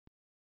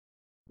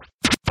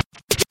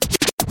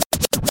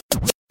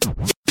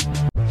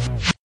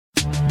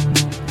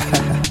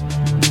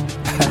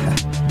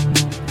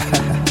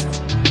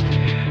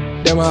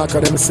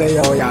Jamaica, them say,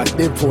 oh, you're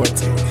deported.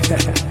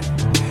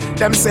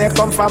 Them say,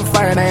 come from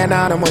fire, and you're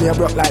not when you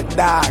broke like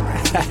dog.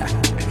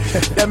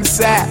 Them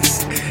say,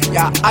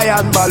 you're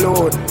iron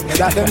balloon.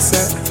 That them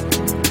say.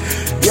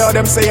 Yo,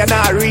 them say, you're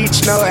not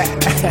reach nowhere.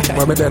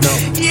 What me they know?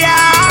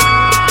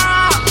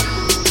 Yeah!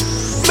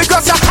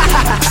 Because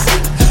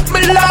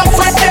me love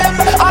for them.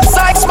 I'm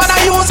Sykes, man,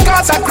 I use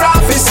cause I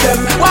graphish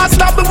them. Want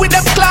stop me with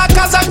them clock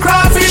cause I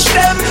graphish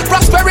them.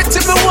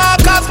 Prosperity me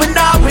want cause me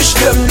not wish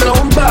them. No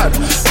bad.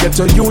 Get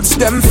to youths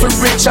them for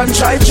rich and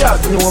try job.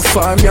 No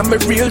farm, yeah,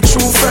 me real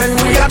true friend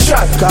we a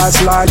chat. Cause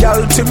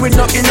loyalty we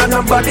nothing on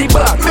nobody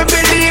back. Me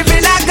believe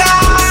in a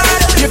God.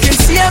 You can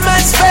see a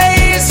man's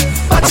face,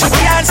 but you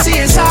can't see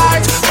his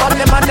heart. All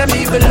them and them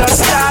evil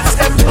lost thoughts.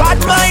 Them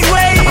bad mind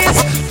ways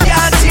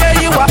can't tear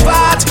you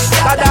apart.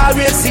 God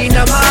always seen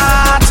them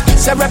heart.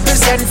 So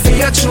represent for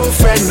your true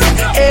friend,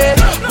 eh?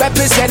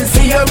 Represent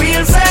for your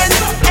real friend,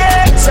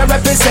 eh? So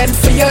represent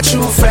for your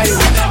true friend.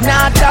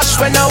 Not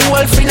dash when a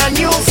wolf in a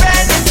new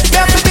friend.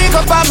 Them to big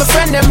up on my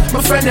friend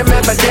them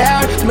ever there.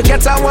 Me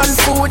get a one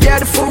food,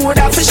 yeah, the food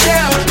I for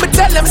share. Me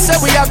tell them say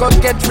we are gonna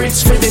get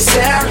rich for this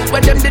year.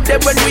 But them did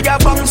when we are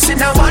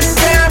bouncing a one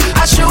pair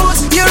of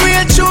shoes. Your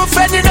real true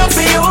friend enough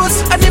for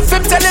use. And if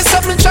him tell you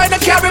something, try to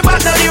carry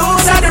back no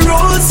use. Are the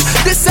rules,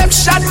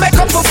 deception make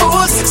up for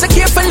fools. So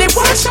carefully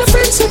watch your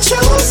friends you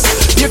choose.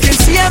 You can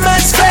see a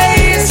man's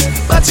face,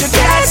 but you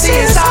can't see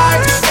his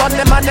heart. On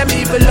them and them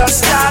evil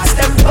lost thoughts.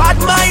 Them bad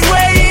mind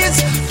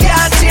ways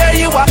can't tear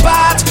you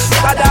apart.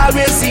 God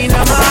always seen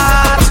them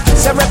heart.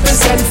 So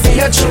represent for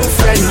your true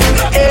friend,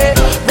 eh?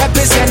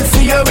 Represent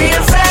for your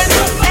real friend,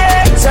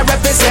 eh? So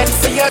represent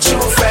for your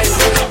true friend.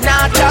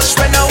 Not dash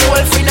when a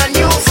wolf in a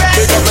new friend.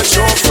 Pick up a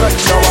true friend,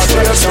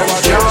 nowadays,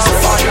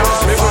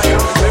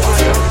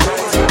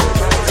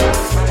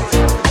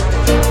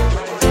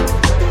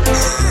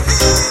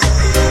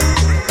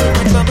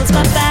 Bubbles,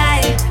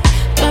 bye-bye,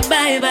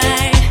 bye-bye,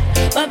 bye-bye,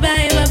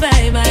 bye-bye,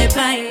 bye-bye,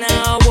 bye-bye.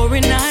 Now we're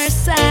in our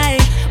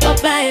side.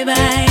 Bye-bye,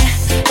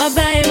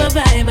 bye-bye,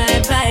 bye-bye,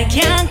 bye-bye.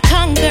 Can't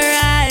conquer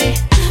I.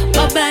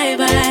 Bye-bye,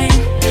 bye-bye,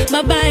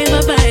 bye-bye,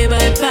 bye-bye,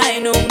 bye-bye.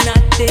 No,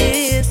 not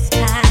this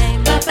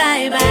time.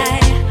 Bye-bye, bye-bye,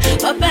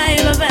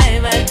 bye-bye,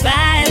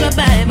 bye-bye,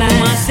 bye-bye, bye-bye.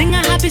 Wanna sing a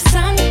happy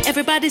song?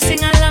 Everybody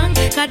sing along.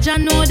 Cause I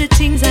know the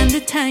things and the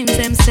times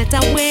them set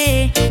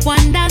away.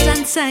 Wonders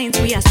and signs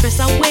we are stress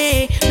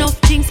away. No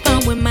things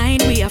come with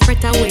mind we are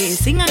fret away.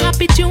 Sing a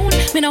happy tune.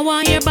 Me no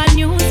want hear bad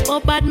news. Oh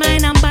bad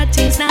mind and bad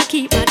things now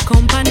keep bad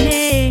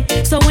company.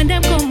 So when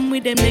them come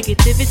with them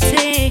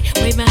negativity,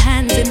 wave my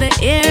hands in the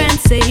air and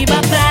say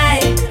bye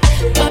bye,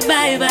 bye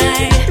bye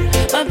bye,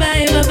 bye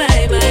bye bye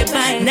bye bye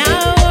bye.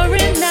 Now we're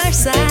in our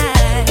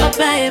side. Bye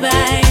bye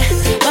bye,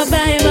 bye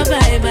bye bye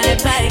bye bye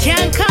bye.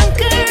 Can't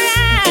conquer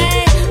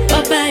I.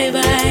 Bye bye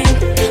bye,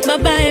 bye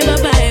bye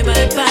bye bye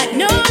bye bye.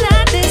 No,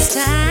 not this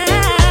time.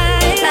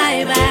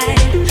 Bye bye,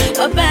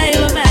 bye bye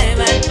bye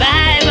bye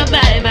bye bye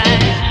bye bye.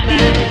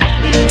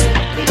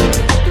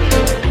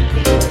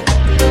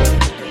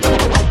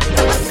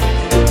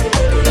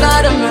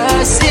 Lord of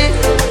mercy.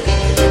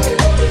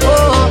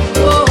 Oh,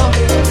 oh,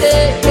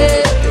 hey,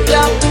 hey,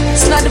 yeah.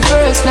 It's not the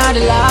first, not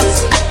the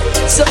last.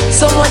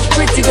 So much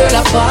pretty girl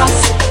I pass.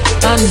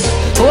 And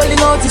holding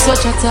out is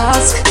such a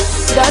task.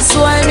 That's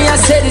why me I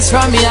say this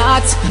from my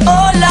heart.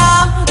 Oh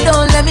Lord,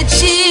 don't let me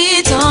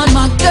cheat on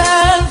my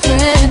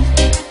girlfriend.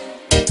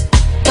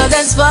 Cause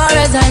as far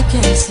as I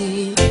can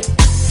see,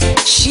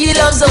 she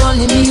loves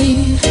only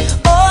me.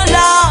 Oh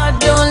Lord,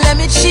 don't let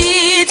me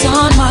cheat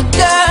on my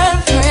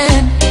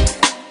girlfriend.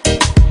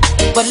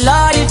 But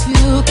Lord, if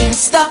you can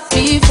stop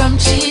me from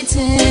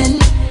cheating,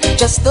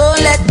 just don't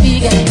let me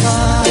get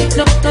caught.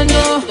 No, no,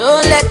 no.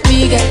 Don't let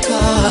me get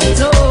caught.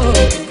 No,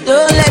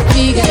 don't let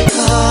me get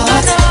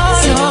caught.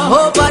 No,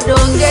 hope I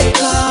don't get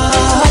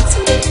caught.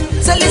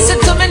 So listen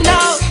to me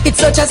now. It's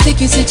such a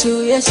sticky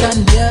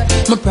situation, yeah.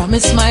 Me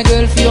promise my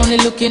girl fi only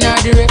look in her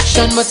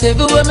direction, but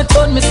everywhere me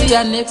turn, me see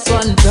her next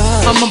one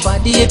drop. And my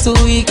body is too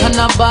weak and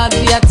I beg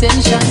the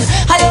attention.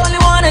 I only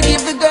wanna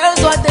give the girls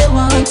what they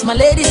want. My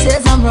lady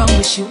says I'm wrong,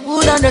 but she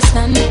would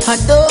understand. I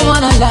don't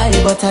wanna lie,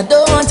 but I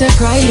don't want to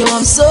cry. Yo,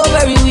 I'm so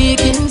very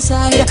weak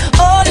inside.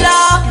 Oh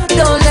Lord,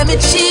 don't let me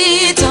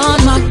cheat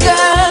on my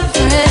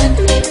girlfriend.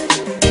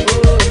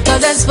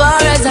 Cause as far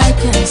as I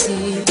can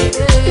see,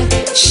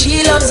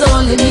 she loves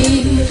only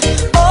me.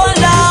 Oh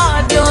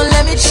Lord, don't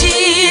let me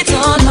cheat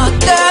on my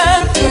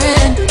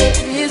girlfriend.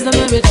 Please don't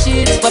let me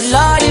cheat. But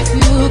Lord, if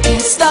you can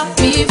stop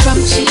me from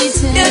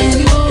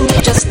cheating,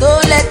 just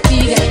don't let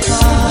me get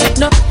caught.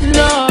 No,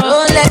 no,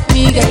 don't let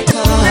me get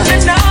caught.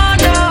 No,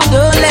 no,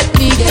 don't let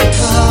me get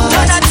caught.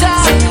 I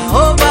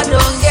hope I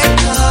don't get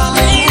caught.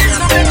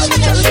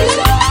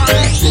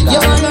 You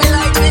wanna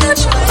like me to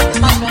try?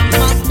 My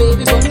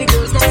baby, but the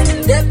girls that's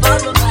in there for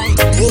my mind.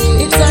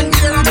 It's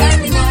until I'm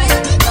every night.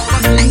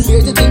 I'm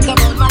here to think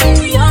about my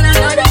baby on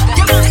another guy.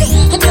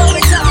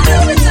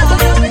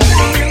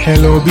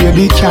 Hello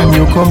baby, can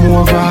you come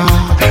over?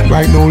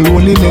 Right now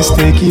loneliness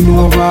taking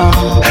over.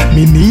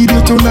 Me need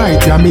you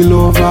tonight, yeah me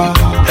lover.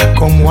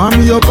 Come warm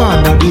me up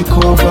under the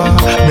cover.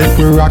 Make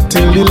we rock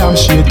till the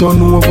lampshade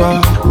turn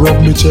over.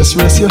 Rub me chest,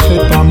 rest your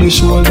head on me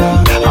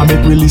shoulder. I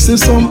make we listen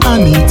some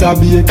Anita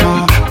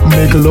Baker.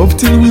 Make love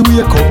till we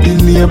wake up the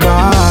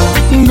neighbor.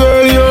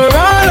 Girl, you're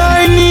all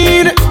I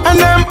need,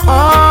 and I'm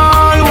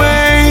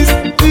always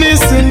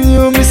missing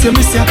you. Miss you,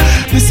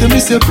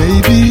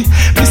 baby.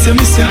 Miss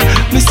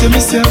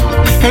you.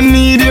 I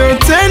need your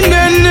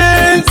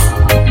tenderness.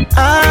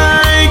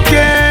 I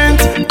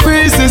can't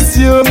resist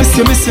you. Miss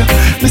you,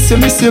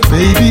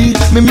 baby.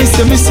 Miss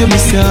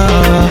you.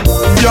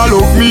 Y'all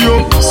look me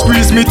up,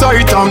 squeeze me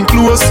tight and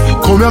close.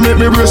 Come here, make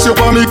me brace you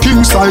on me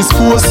king size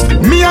post.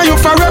 Me and you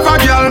forever,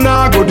 girl,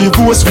 now go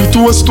divorce. We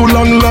toast to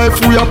long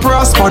life, we are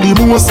prosper the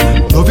most.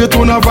 Love your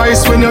tone of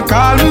voice when you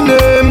call me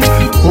name.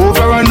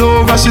 Over and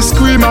over, she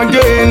scream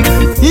again.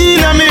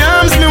 In my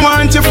arms, me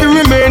want you to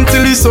remain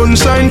till the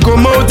sunshine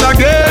come out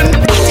again.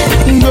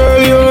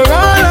 Girl, you're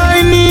all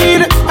I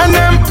need, and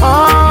I'm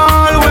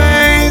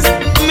always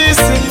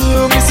missing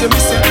you. Miss you,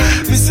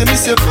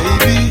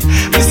 baby.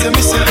 Miss you.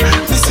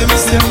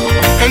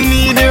 I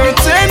need your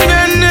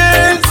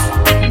tenderness.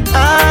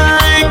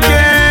 I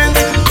can't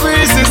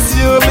resist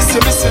you. Miss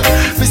you, baby.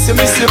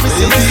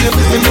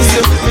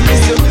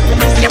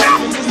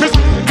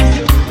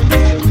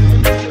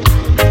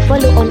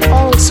 Follow on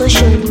all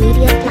social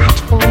media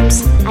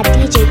platforms at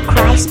DJ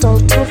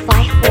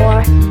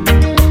Crystal254,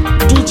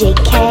 DJ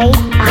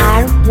KRYSTAL.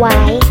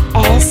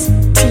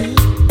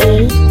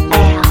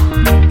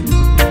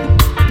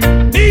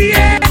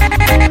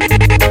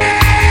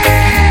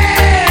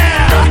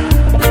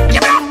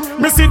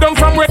 Me see them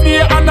from where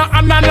they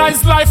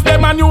analyze life,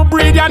 them a new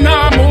breed and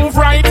now move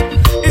right.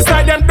 It's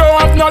like them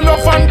don't have no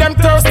love and them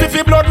thirsty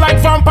for blood like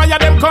vampire,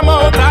 them come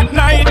out at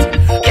night.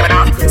 You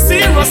know,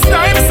 serious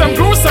times, some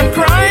gruesome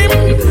crime.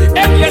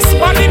 Endless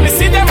body, me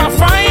see them a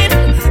find.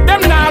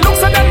 Them now look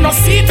so them no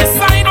see the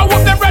sign. I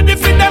hope them ready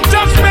for them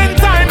judgment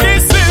time.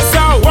 This is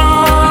a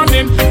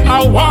warning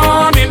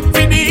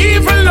for the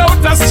evil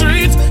out the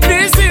street.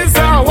 This is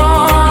a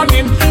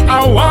warning.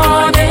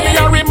 Me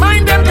a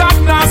remind them that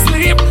not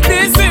sleep.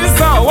 This is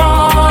a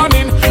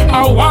warning.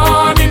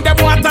 Them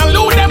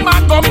Waterloo them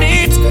a go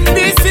meet.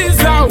 This is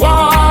a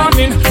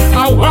warning.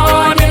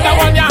 That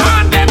when you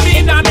hand them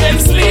in and them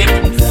sleep,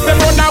 them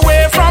run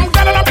away from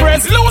God and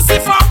praise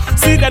Lucifer.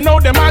 See they know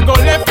them a go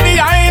left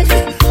behind.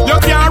 You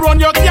can't run,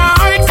 you can't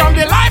hide from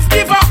the life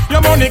giver.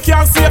 Your money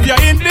can't save you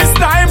in this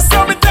time.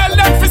 So me tell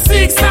them to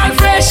seek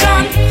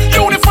salvation.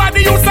 Unify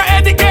the youth and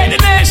educate the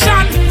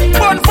nation.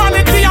 Burn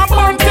vanity and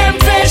burn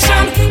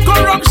temptation.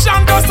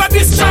 Corruption does a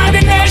destroy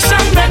the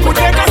nation. Make we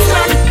take a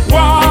stand.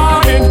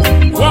 Warning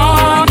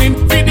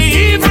for the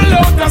evil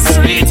out the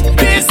street.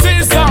 This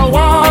is a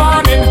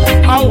warning.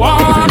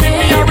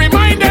 Me a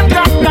remind them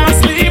come not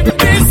sleep.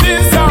 This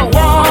is a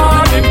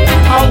warning.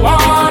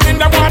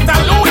 The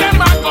Waterloo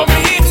them a go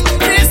meet.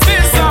 This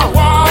is a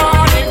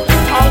warning.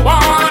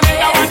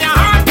 That when your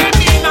heart them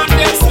in and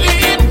them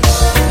sleep.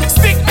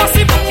 Stick must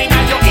be looking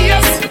at your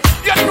ears.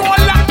 You know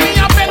like me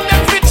I bet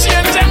them fit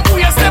change them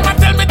ways. Them a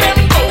tell me them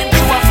going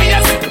through a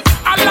phase.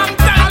 A long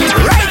time.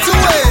 Right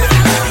away.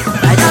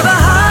 I have a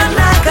heart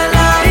like a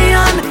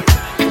lion,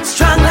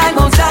 strong like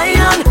Mount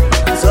Zion.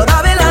 So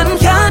Babylon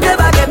can't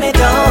ever get me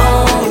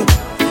down.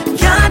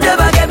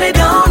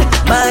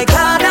 My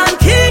God and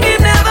King, He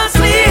never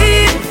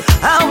sleep.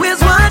 Always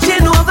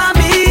watching over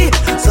me.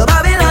 So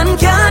Babylon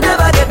can't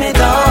ever get me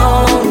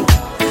down.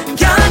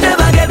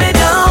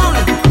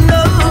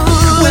 No.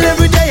 Well,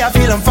 every day I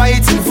feel I'm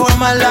fighting for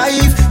my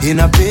life in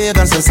a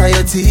pagan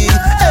society.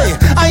 Hey,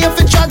 I have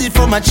to try it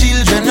for my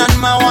children and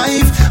my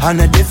wife,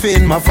 and I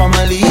defend my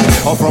family.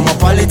 Or from a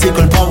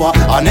political power,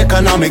 an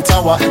economic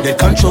tower that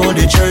control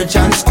the church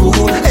and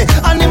school. Hey,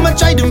 and I'm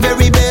try them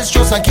very best,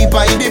 just I keep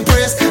I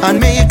depressed and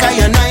make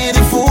I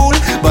the fool.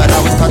 But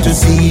I was taught to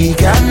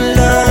seek and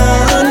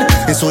learn.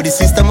 And so the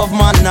system of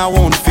man I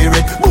won't fear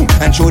it. Boom,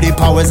 and show the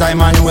powers I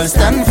man will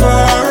stand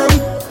firm.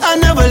 I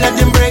never let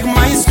them break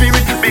my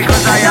spirit,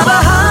 because I have am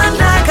a heart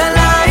like a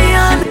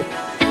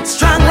lion,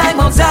 strong like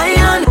Mount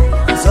Zion.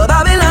 So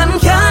Babylon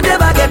can't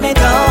ever get me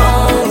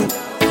down.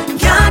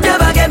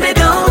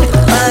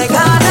 My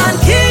God and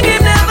King, He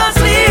never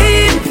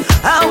sleep.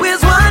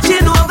 Always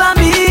watching over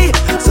me.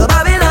 So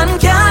Babylon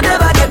can't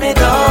ever get me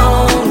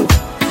down.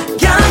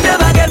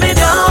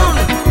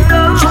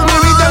 Show me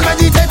read and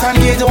meditate and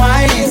get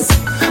wise.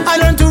 I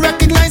learn to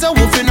recognize a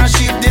wolf in a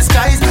sheep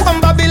disguise.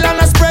 And Babylon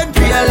has spread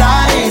real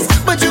lies.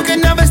 But you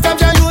can never stop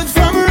your youth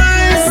from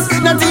rise.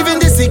 Not even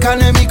this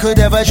economy could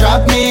ever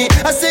drop me.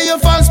 I say your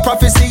false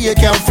prophecy, you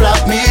can't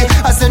flop me.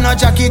 I say no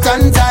jacket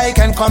and tie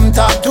can come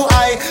top to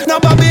eye. No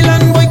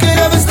Babylon boy could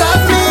ever stop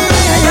me.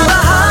 I have a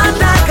heart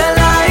like a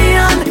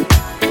lion,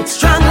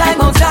 strong like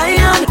Mount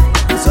Zion.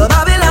 So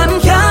Babylon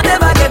can't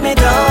ever get me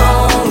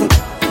down.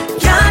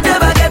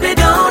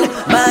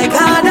 My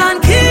God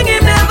and King, He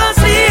never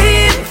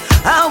sleep.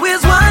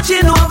 Always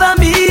watching over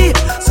me.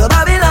 So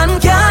Babylon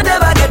can't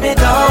ever get me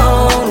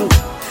down.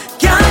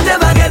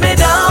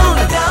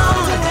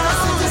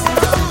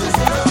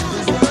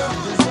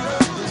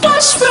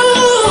 Push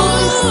through.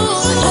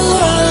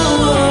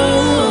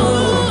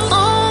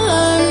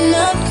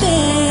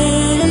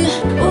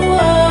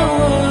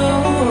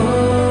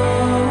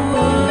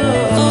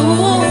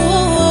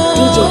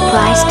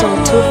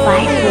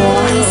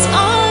 Crystal254. That's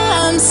all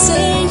I'm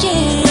saying.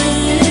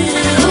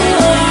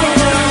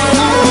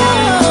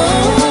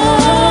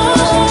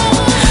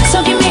 So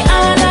give me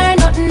all or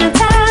nothing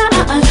at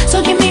all. So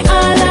give me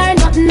all or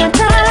nothing at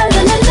all.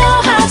 No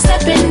half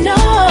stepping, no.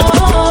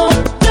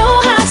 No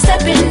half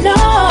stepping, no.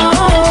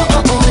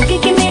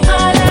 Give me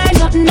all or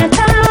nothing at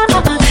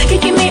all.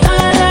 Give me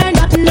all or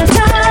nothing at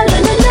all.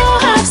 No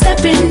half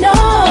stepping, no.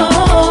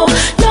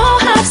 No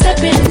half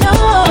stepping, no.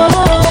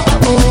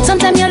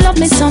 Sometimes you love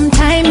me,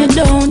 sometimes you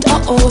don't.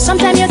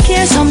 Sometimes you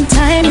care,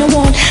 sometimes you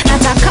won't.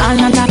 Not a call,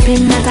 not a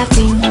ping, not a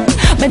thing.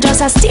 Me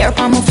just a stare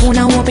on my phone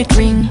and hope it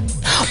ring.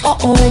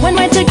 When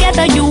we're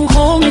together, you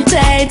hold me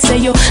tight. Say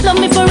you love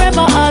me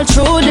forever, all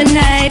through the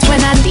night.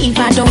 When I leave,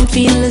 I don't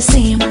feel the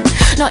same.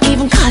 Not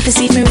even call to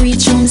see if me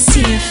reach home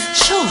safe.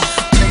 Sure.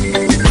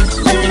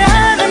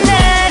 Another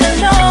night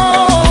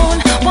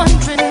alone,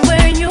 wondering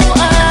where you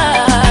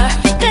are.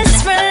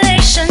 This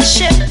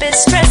relationship is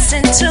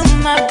stressing to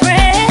my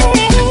brain.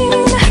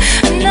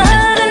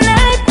 Another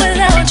night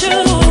without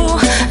you,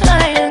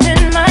 lying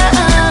in my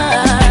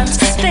arms.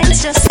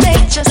 Things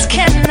just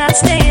cannot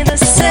stay the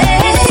same.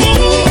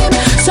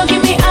 So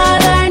give me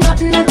all or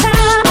nothing at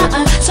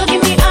all. So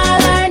give me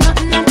all or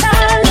nothing at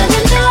all.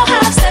 No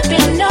half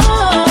stepping, no.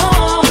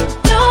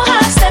 No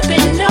half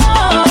stepping, no.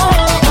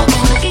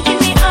 Give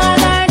me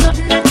all or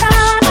nothing at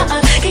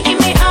all. Give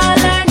me all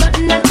or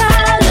nothing at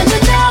all.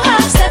 No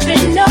half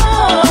stepping, no.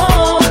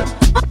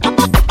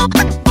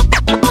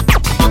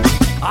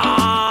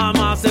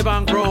 Massive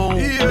and grown.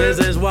 This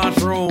is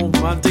washroom.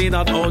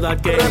 Martina told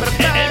that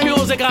game.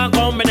 Music and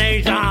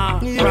combination.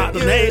 Rock the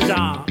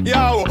nation.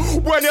 Yo,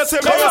 when you see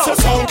me, you see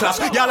sound clash.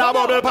 Y'all a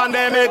bubble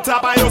pandemic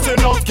top and you see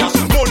enough cash.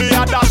 Money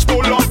a dash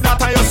full up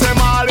that and you see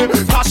Marley.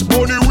 Cash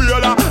Bunny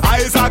Wheeler,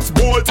 Isaac's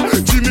Bolt,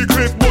 Jimmy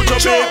Cliff, Butcher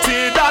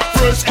Betty. That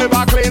fresh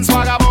ever clean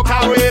swagger book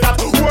away that.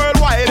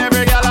 Worldwide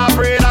every girl a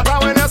pray that. And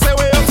when you say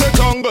we you see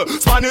jungle,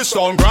 Spanish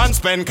town, Grand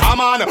Spend,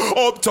 come on.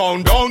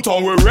 Uptown,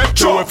 downtown, we rep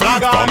to we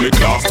flag on. From me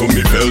class to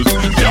me belt,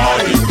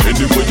 yardy.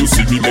 Anywhere you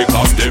see me make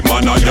a step,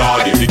 man a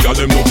yardy. The girl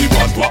them know me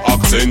bad for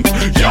accent,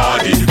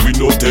 yardy. We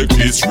no take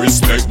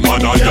disrespect,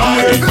 man a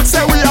yardy.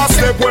 Say we a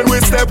step when we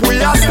a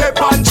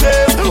step and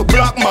chase.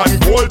 Black man,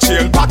 gold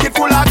chain, pocket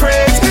full of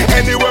crates.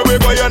 Anywhere we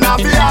go, you not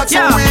be out to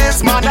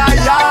waste, man a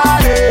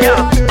yardy.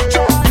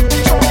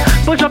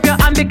 Push up your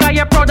hand because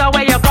you're proud of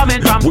where you're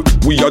coming from.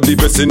 We are the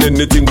best in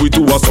anything we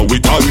do, so we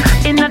done.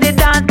 Inna the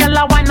dance, girl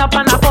a wind up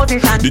on a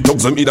position. The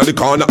dogs them in the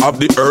corner of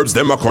the herbs,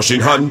 them a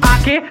crushing hand.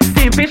 Okay,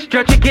 steam fish,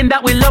 jerk chicken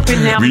that we love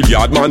in them. Real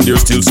yard man,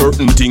 there's still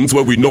certain things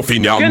where we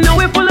nothing yam. You know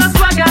we full of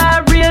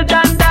swagger, real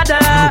dan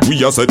dada.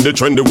 We are set the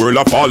trend, the world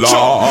a follow.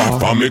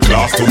 From me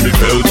class to me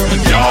belt,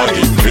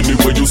 yardy.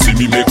 Anywhere you see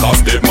me make a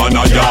step, man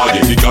a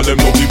yardy. The girl them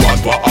know me bad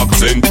for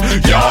accent,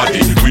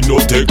 yardy. We no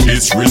take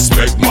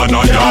disrespect, man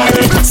a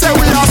yardy. Say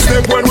we a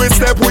step when we a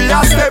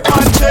step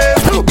and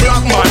chase.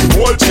 Black man,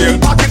 gold chain,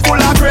 pocket full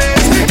of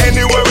crates.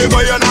 Anywhere we go,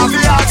 you not be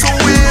out to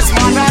waste,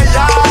 man a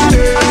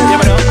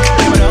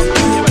yardy.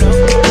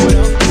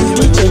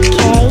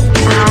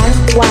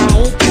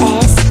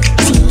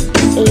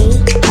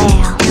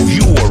 DJKRYSTAL.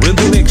 You are in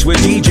the mix with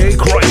DJ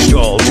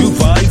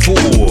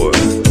Crystal254.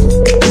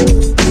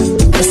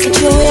 The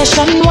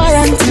situation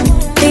warrant.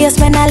 Please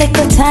spend a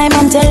little time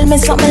and tell me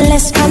something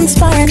less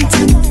transparent.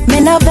 Me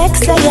no vex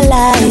say you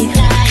lie.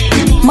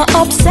 My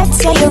upset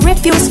so you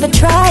refuse to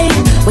try.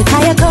 With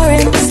higher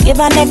currents, give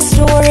a next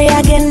story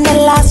again. The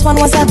last one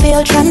was a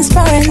failed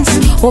transference.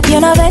 Hope you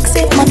no vex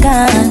if my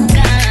gun.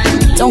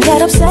 Don't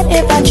get upset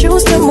if I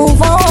choose to move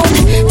on.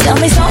 Tell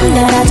me something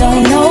that I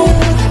don't know,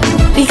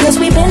 because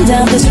we've been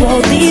down this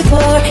road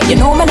before. You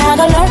know man, I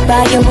gonna lurk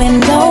by your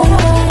window.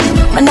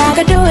 Man, I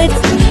gonna do it.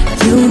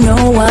 You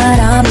know what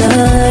I'm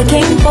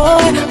looking for.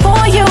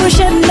 Boy, you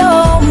should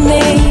know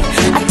me.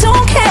 I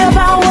don't care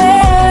about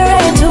where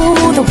and who.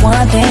 The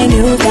one thing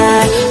you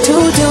got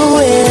to do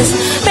is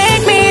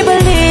make me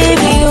believe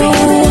you.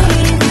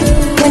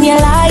 When you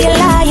lie, you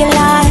lie, you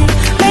lie.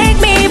 Make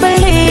me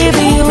believe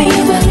you.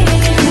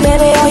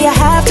 Baby, all you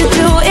have to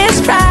do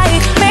is try.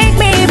 Make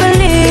me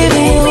believe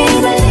you.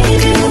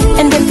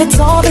 And if it's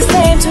all the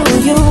same to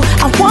you,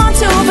 I want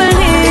to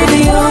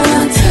believe you.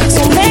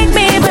 So make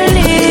me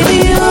believe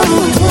you.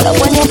 But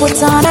when you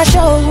put on a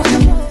show,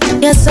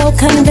 you're so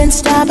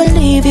convinced I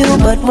believe you.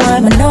 But why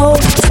me know?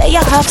 Say you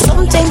have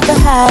something to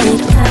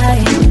hide.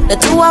 The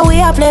two of we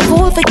have played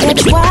fool for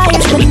get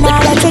wise, but now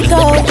let it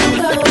go.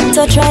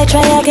 So try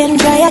again,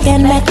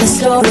 make the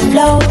story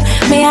flow.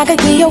 May I could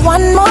give you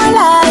one more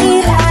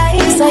life.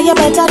 So you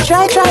better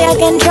try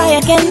again,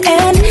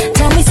 and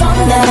tell me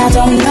something that I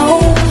don't know,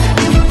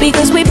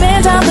 because we've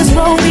been down this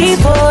road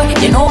before.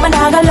 You know man,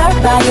 I gonna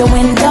lurk by your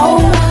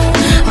window.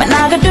 Man,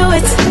 I gonna do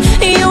it.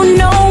 You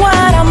know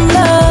what I'm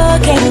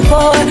looking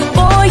for.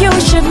 Boy, you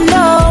should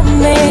know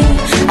me.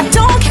 I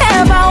don't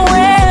care about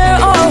where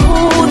or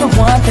who. The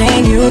one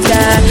thing you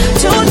got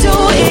to do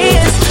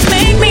is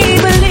make me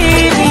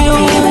believe you.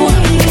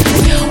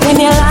 When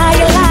you lie,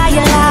 you lie,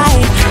 you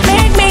lie.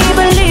 Make me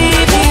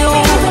believe you.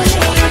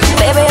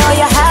 Baby, all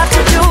you have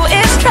to do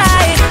is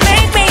try.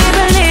 Make me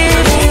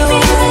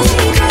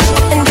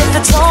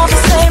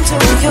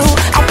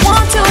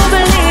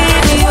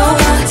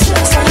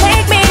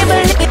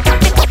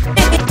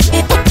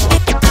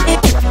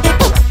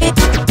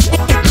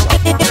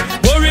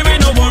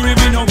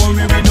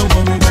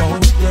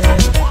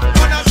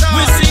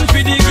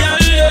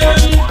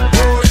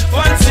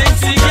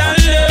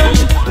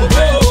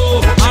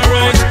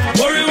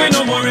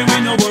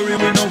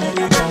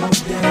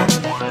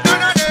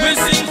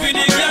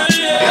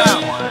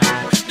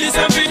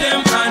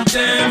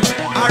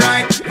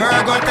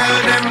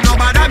them no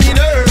bother me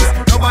nerves,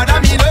 no bother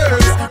me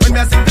nerves. When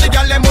me sing to the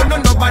girl them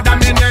no bother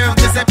me nerves.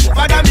 They say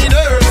bother me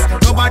nerves,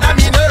 no bother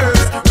me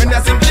nerves. When me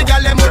sing to the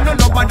girl them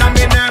no bother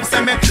me nerves.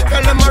 Say me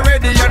tell them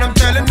already and I'm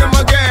telling them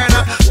again.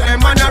 Them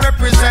man I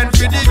represent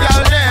for the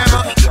girl them.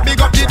 Big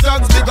up the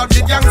thugs, big up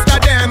the gangster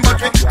them. But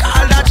we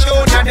call that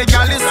show now the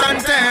girl is on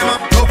them.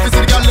 No fi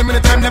see the girl them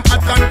anytime them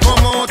hot can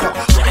come out.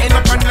 Wind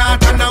up and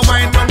out and a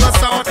wine from the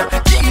south.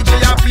 DJ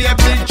a play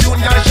big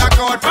junior shock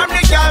out. From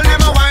the girl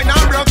them a wine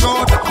and broke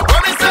out.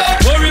 What me say?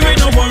 Worry me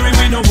no worry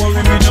me no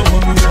worry me no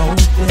worry about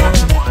them.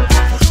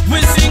 We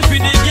sing for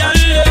the girl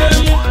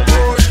them.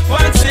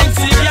 One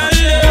sexy girl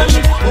them.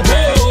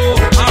 Oh,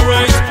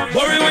 alright.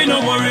 Worry me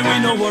no worry me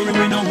no worry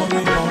me no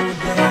worry about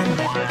them.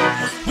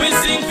 We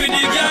sing for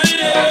the girl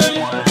them.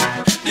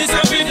 This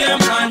a for them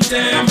and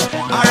them.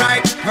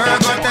 Alright,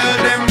 Virgo tell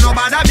them no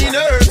bother me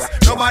nerves,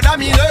 no bother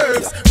me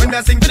nerves. When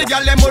they sing to the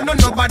girl them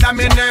no bother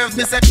me nerves.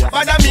 Me say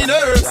bother me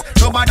nerves,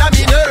 no bother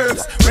me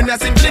nerves. When they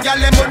sing to the girl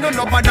them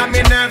no bother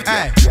me nerves.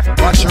 Hey,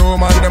 watch you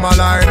man them a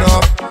line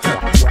up.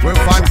 We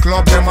fan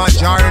club them a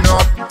join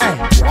up. Hey,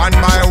 one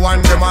by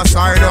one them a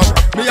sign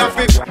up. Me a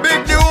fit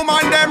big the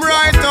woman them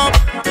right up.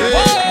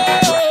 Hey.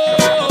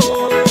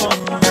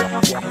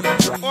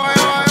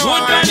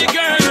 One by the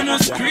girl in a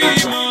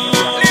screamer.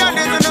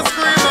 Ladies in a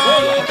screamer.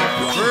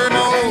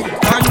 Screamer.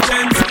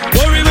 Content.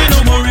 Worry me no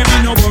worry me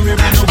no worry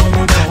me no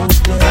worry about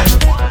them.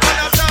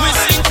 We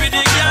sing for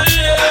the girl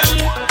them.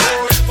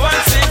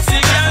 One sexy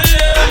girl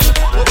them.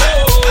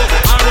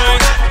 Oh,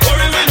 alright.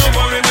 Worry me no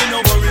worry me no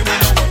worry me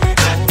no worry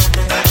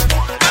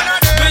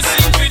about them. We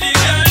sing for the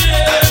girl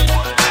them.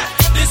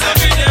 This a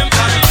for them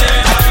and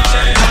them.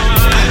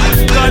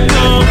 God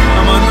no,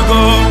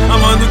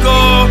 I'm on the go,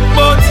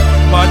 but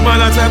bad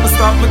man I try to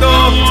stop me though.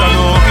 I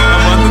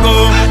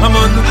know I'm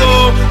on the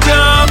go,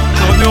 yeah.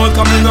 Told me all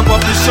coming up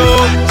off the show,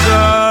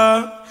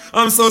 yeah.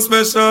 I'm so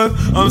special,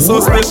 so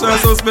special.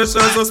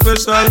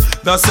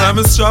 That's why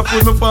I'm strapped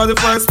with my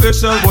 45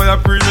 special. Boy, I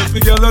bring it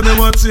together and they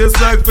want chase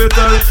like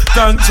petal.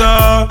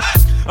 Tanja,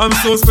 I'm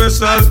so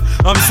special,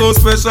 so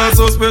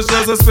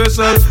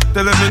special.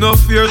 Tell them me no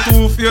fear,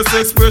 two-face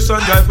expression.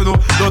 Guy for no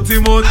dirty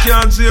mouth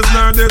can't chase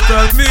nor they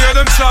tell me hear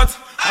them shot.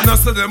 And I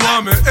said them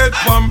want me head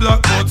pan black,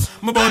 but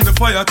me burn the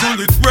fire till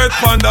it red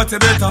pan that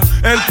you better.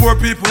 Help poor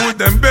people with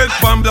them bed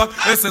pan black.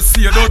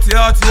 SSC a dirty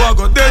heart, you a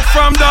go dead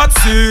from that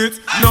seat.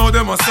 Now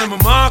them a say me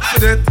mark for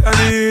that and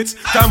each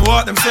time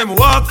walk them say me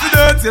walk for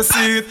that, you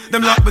see it.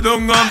 Them lock me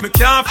down and me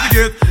can't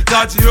forget.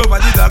 God Jehovah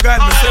did a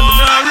guide me, say me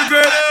not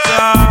regret.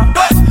 Yeah.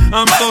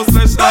 I'm so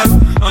special,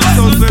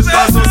 so special.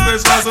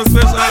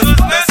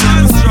 That's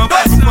why I'm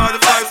strapped with my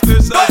 45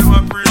 special. Them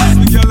a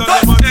breathe together,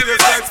 them a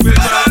chase like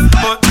special.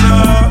 But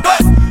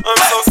I'm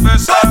so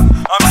special.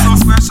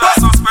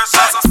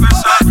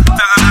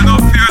 Tell them no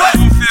fear,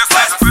 two-face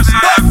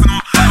expression. Like no,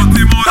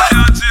 nothing more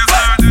can't chase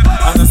her.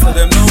 And I say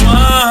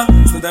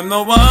them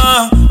no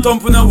one.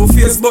 Thumping our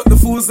face, but the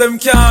fools them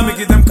can't. Me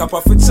give them cap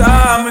off a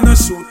charm, me no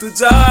shoot to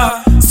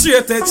jar.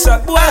 Straight head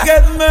shot, boy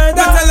get murdered.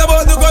 They tell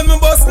about the gun me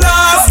bust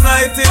last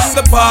night in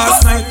the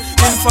past night.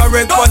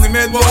 Infrared funny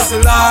made was the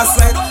last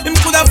night. Him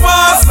coulda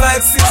passed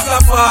like 6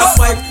 fast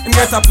mic. Him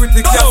get a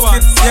pretty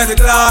casket, yeah the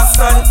glass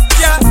side.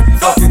 Yeah,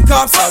 fucking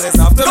cops always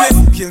after me.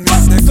 Kill me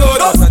if they could,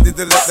 but I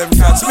didn't let them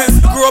catch me.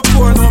 Grew up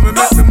poor, now me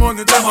make the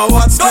money, them a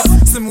watch me.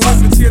 See me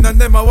watch me chain and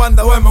them a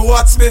wonder why me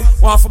watch me.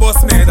 Want for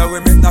bust me, that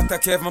way me Dr.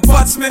 Kevin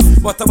watch me.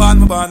 But I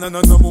ban me ban and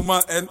no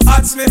woman and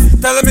hatch me.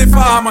 Telling me for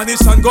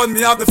ammunition gun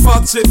me have the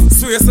factory.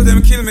 Swear so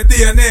them kill me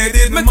DNA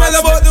did me tell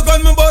about the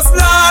gun me bust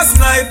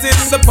last night in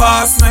the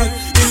past night.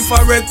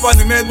 Infrared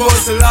funny made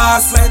was the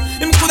last night.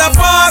 Him coulda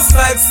passed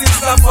like 6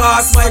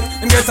 fast mic.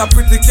 Him get a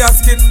pretty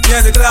casket,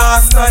 yeah the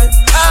glass tight.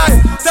 Aye,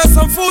 tell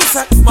some fool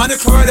say, man the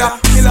corridor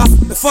killer,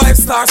 the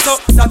 5-star so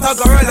that a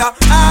gorilla.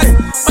 Aye,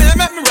 when you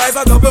make me rise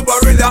a double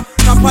barilla.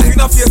 Cap in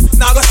a face,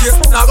 now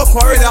go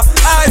corridor.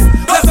 Aye,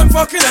 let them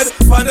fucking head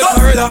on the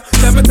corridor.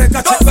 Let me take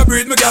a trip to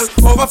breed me girl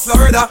over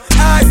Florida.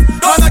 Aye,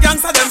 man a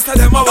gangster them say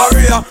them a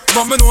warrior,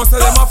 but me know say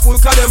them a fool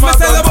 'cause them a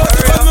tell about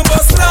the gun me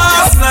bust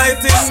last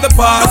night in the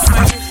past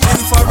night.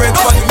 Infrared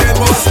funny made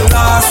was the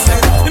last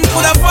night. Him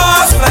coulda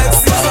passed like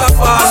 6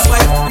 fast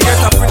mic. Him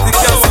get a pretty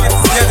casket,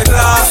 yeah the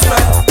glass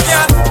right.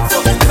 Yeah,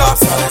 fucking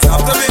cops always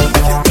after me.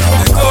 Kill me on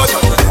the code,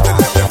 but I didn't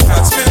let them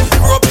catch me.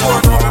 Grow up poor,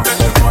 now me make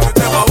them money,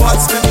 them a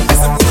watch me.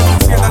 Some of them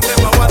chain and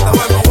them a wonder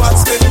why me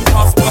watch me.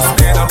 Half bus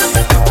made a way,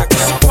 Dr.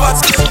 Kevin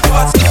watch me.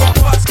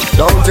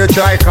 Don't you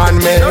try con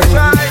me,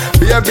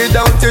 baby,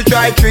 don't you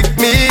try trick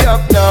me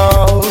up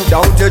now.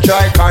 Don't you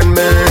try con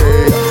me,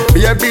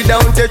 baby,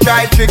 don't you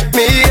try trick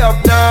me up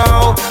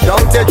now.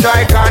 Don't you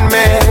try con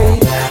me,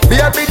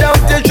 baby,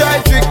 don't you try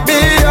trick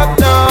me up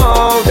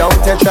now.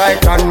 Don't you try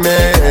con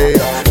me,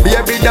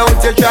 baby,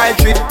 don't you try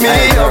trick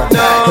me up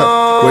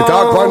now. We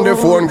talk on the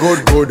phone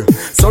good.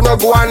 So no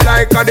go on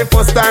like the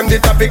first time the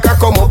topic a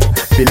come up.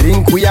 The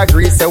link we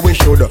agree say we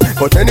should,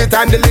 but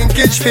anytime the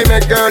linkage fi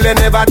make girl you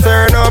never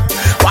turn up.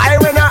 Why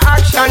when a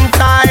action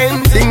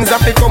time things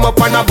have to come up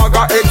and a bag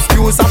of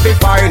excuse have to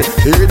find.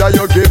 Either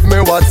you give me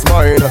what's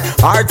mine,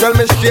 or tell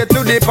me straight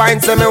to the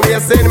point, say me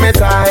wasting me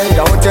time.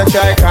 Don't you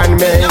try con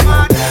me,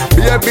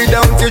 baby,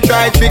 don't you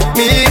try trick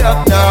me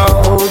up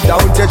now.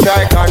 Don't you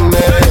try con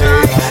me,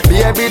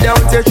 baby,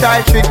 don't you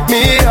try trick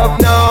me up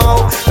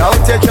now.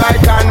 Don't you try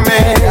con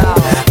me,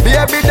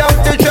 baby, don't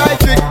you try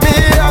trick me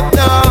up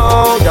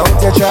now.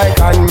 Don't you try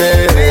con me,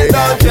 baby,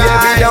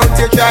 don't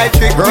you try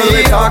trick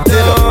me up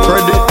now.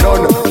 Credit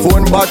done,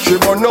 phone battery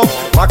burn up.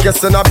 Back you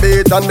in a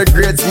beat and the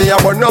grades me a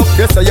burn up.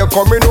 You say you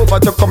coming over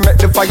to come make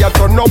the fire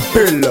turn up.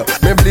 Pill,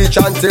 me bleach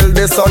until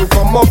the sun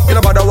come up. You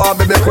know about the war,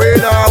 baby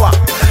queen or what?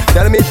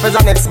 Tell me if it's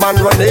the next man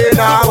running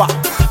or what?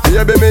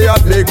 Baby, me a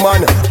big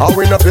man, and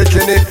we no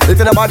picking it. If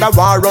you know about the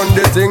war, run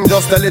the thing,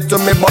 just tell it to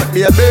me. But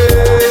baby,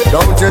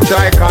 don't you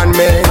try con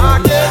me.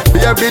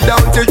 Baby,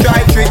 don't you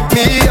try trick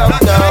me up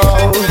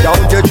now.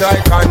 Don't you try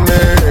con me.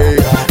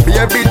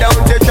 Baby,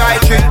 don't you try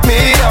trick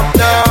me up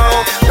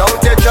now. Don't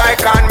you try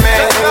con me.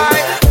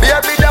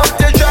 Baby, don't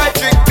you try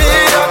trick me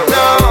up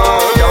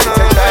now. Don't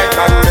you try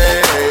con me.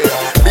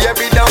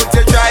 Baby, don't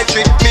you try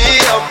trick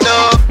me up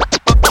now.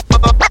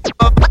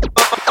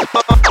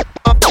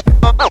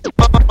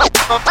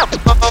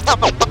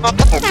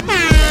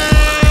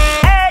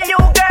 Hey, you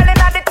girl in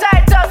the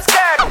tight up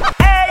skirt.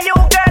 Hey, you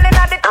girl in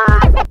the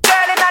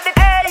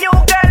Hey, you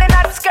girl in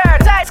the skirt,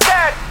 tight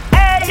skirt.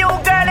 Hey, you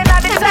girl in the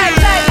tight.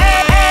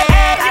 Hey,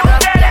 you girl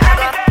in the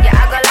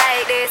I go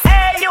like this.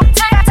 Hey, you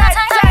tight up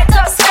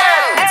skirt.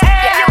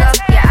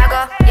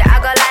 I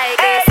go like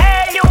this.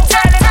 Hey, you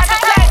girl in the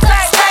tight.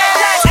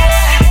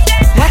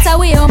 What are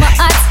we on my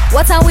ass?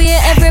 What are we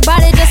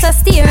everybody just a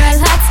steer all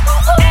hot?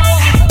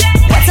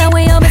 What are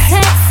we on my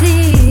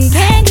taxi?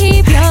 Can't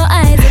keep your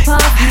eyes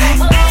apart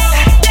me.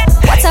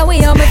 What are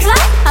we on my fly?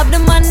 Have the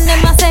man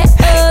them I say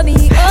oh me,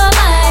 oh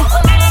my.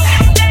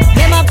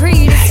 Them a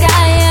pretty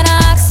sky and I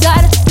ask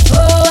God,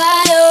 oh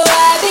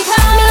I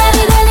because me and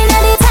the girl in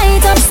the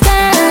tight up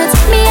skirt.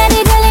 Me and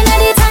the girl in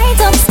the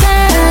tight up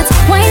skirt.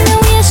 Wine the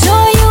way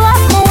show you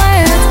off my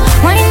words.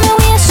 Wine the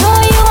way show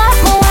you off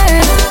my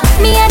words.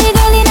 Me and the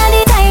girl in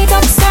the tight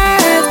up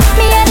skirt.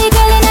 Me and the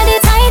girl in the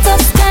tight up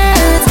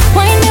skirt.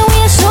 Wine the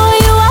way show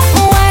you off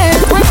my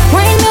words.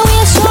 Wine the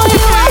way show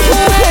you off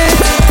my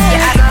words.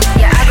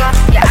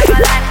 I go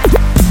like.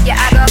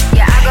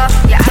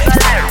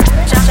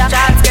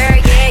 Short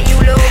skirt, yeah, you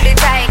love the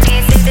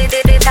tightness.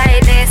 The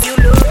tightness, you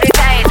love the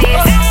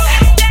tightness.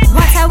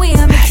 What are we?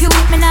 I'm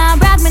cute, me nah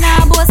brag, me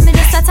nah boast, me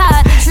just a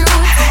talk the truth.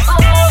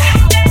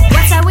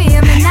 What are we?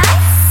 I'm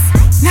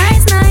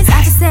nice, I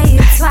have to say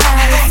it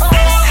twice.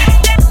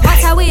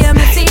 What are we? I'm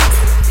fit,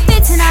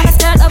 fitting on my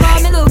skirt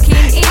about me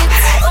looking it.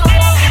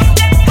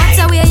 What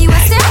are we? You a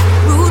step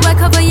rude, why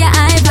cover your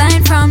eye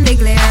blind from the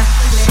glare?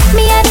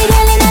 Me and the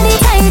girl in the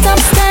tight up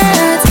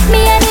skirt. Me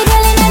and the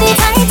girl in the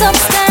tight up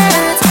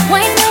skirt.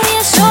 Wine the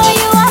way show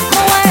you off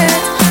my words.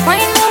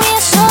 Wine the way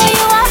show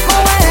you off my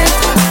words.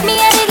 Me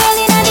and the girl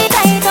in the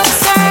tight up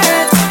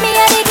skirt. Me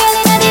and the girl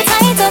in the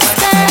tight up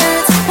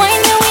skirt.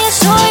 Wine the way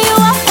show you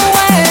off my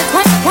words.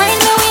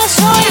 Wine the way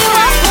show you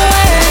off my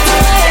words.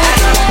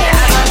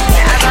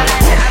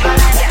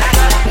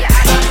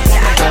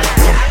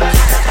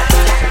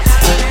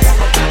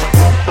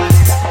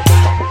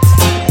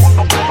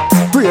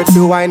 Break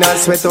the wine and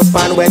sweat up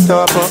and wet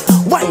up.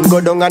 Wine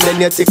go down and then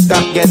your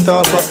tick-tock get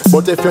up.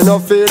 But if you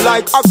don't feel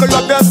like huckle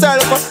up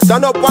yourself,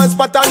 stand up one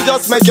spot and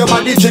just make your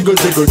body jiggle,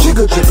 jiggle,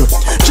 jiggle, jiggle,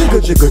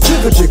 jiggle, jiggle,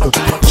 jiggle, jiggle,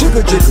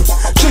 jiggle, jiggle,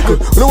 jiggle.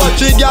 You know what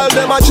you girl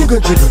them a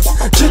jiggle, jiggle,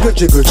 jiggle,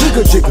 jiggle,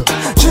 jiggle, jiggle,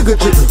 jiggle,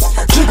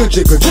 jiggle,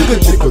 jiggle, jiggle,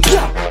 jiggle,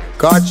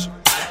 jiggle.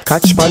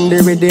 Catch pandy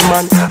with the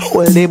man.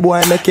 Hold the boy,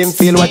 make him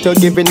feel what you're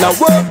giving. Now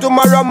work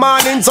tomorrow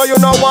morning, so you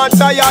know want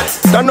tired.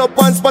 Stand up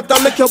one spot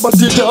and make your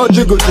body jiggle,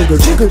 jiggle, jiggle,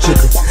 jiggle,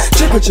 jiggle,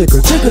 jiggle, jiggle,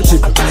 jiggle,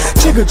 jiggle,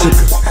 jiggle,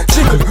 jiggle,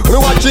 jiggle. You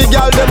know what you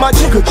girl them a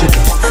jiggle, jiggle,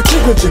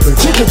 jiggle, jiggle,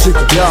 jiggle,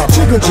 jiggle, jiggle,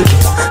 jiggle,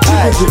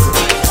 jiggle, jiggle.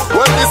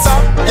 Well, this a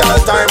girl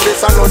time,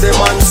 this a no the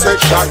man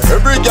section.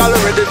 Every girl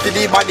ready for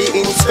the body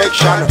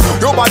inspection.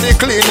 Your body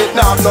clean, it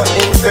now have no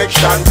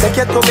infection. Take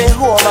it to me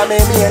home and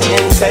make me an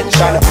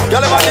intention.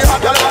 Girl body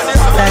hot, girl body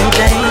hot. Dang,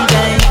 dang,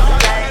 dang.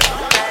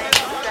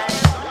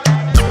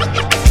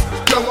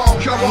 Come on.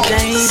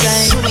 Dang,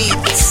 dang.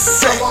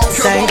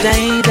 Dang,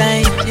 dang,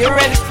 dang. You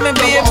ready for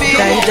me, baby?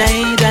 Dang,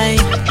 dang, dang.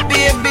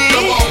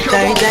 Baby.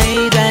 Dang,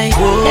 dang, dang.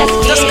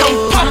 Just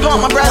come pop on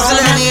my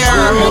Brazilian here.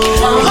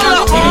 Hold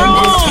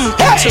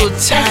up, too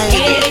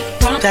tight.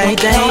 Dang,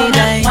 dang,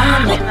 dang.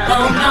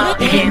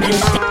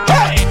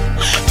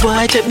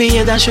 Boy, take me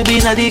head and should be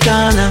in the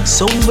corner.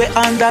 Somewhere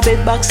under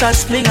bed box or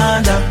sling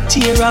under.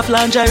 Tear off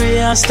lingerie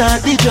and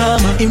start the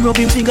drama. Him rub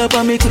him finger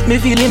on me, quick me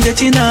feel him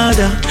get in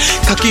order.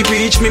 Cocky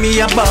reach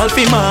me a ball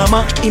for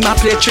mama. Him a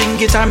play string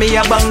guitar, me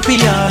a bang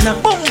piano.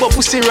 Bumbo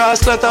pussy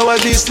rascal, that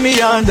was this me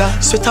under.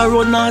 Sweat a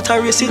run out a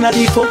race in a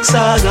the fuck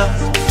saga.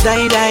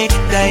 Die, die,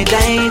 die,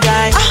 die,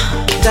 die.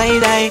 Die,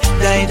 die,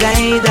 die,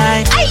 die,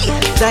 die.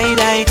 Die,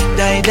 die,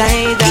 die,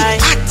 die, die.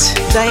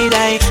 Die,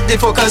 die. The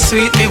focus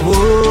sweet me,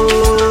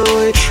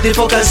 boy. The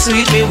focus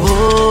sweet me,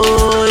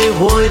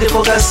 boy. The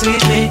focus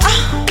sweet me.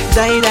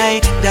 Die,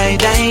 die, die,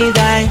 die,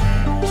 die.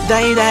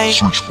 Die, die.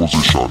 Switch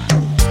position.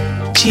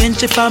 Change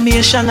the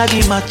formation of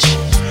the match.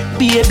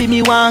 Baby,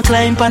 me want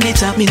climb on the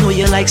top. Me know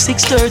you like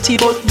 6:30,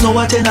 but now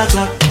at 10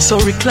 o'clock. So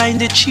recline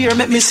the chair,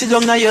 make me sit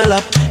down on your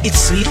lap. It's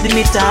sweet,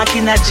 me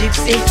talking a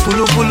gypsy.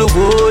 Pulu pulu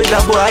boy,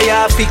 that boy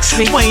ya fix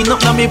me. Wind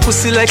up now me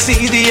pussy like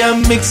CD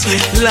and mix me.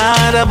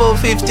 Lord, about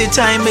 50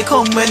 times me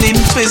come when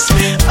him twist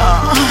me.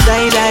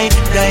 Die, die,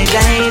 die,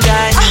 die,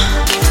 die.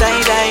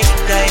 Die, die,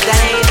 die,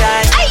 die,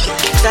 die.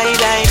 Die,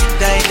 die,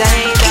 die,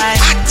 die,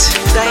 die.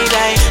 Die,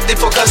 die. The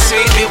focus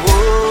sweet me,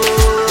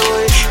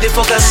 boy. The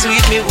focus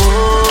sweet me, boy.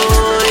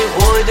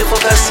 The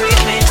focus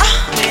sweet me.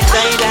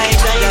 Die, die,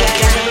 die,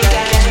 die.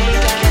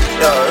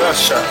 Yo,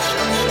 Russia.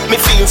 Me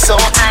feel so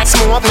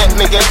smooth, make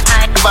me get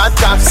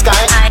vodka sky,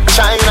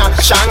 China,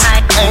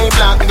 Shanghai. Hey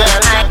black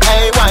girl,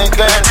 hey white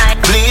girl,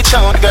 bleach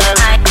out girl.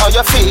 How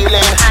you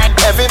feeling?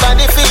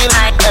 Everybody feel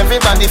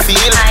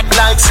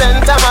like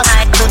St. Thomas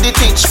to the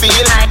teach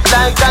feel like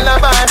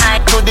Calabar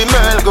to the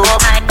Merle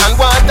Grove and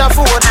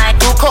Waterford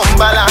to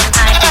Cumberland.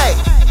 Hey.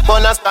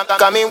 Bonus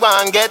come me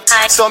one get.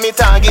 So me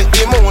target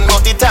the moon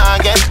not the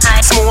target.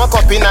 Smoke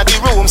up in the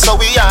room so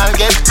we all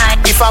get.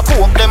 If I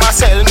cook them I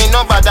sell me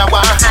no bother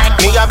war.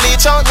 Me a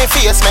bleach out me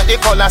face make the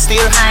color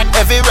still.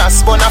 Every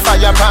rasp on a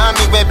fire pan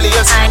me we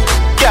blaze.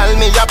 Girl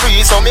me a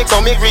breeze so me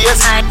come me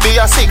grace. Be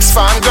a 6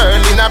 fan girl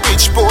in a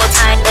Bridgeport.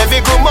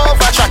 Every groom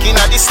over track in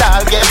a the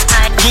style get.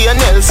 Gear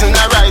Nelson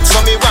a ride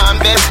so me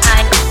one bet.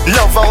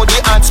 Love how the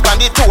hats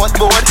pan the tote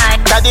board.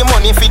 Got the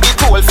money for the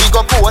toll fi go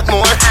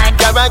Portmore.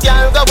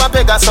 Girl go a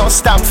beg so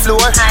stamp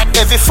floor.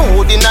 Every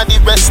food in a the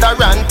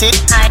restaurant it.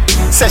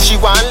 Say she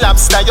want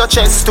lobster your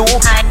chest too.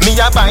 Me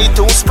a buy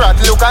 2 sprat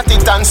look at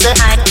it and say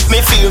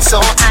me feel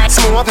so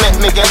smooth make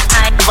me get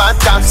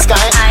vodka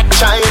sky,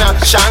 China,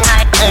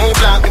 Shanghai. Hey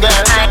black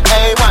girl,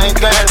 hey white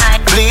girl,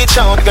 bleach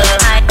out girl.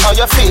 How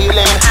you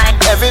feeling?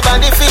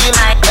 Everybody feel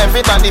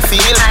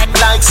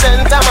like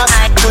St. Thomas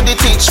to the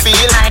teach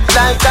feel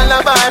like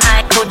Calabar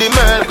to the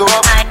Merle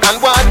Grove and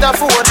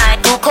Waterford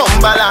to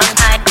Cumberland.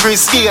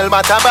 Prescale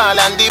but a ball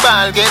and the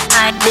ball get.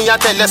 Me a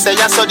tell you say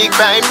ya so the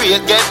crime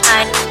rate get.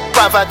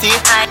 Poverty,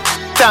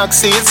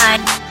 taxes,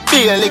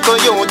 be a little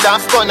youth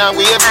off gun and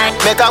wave.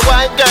 Make a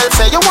white girl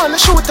say you wanna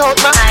shoot out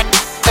ma.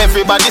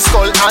 Everybody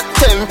skull at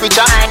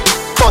temperature.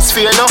 Bus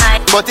fear no,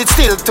 but it's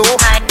still too.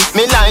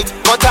 Me light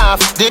cut off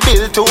the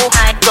bill too.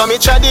 So me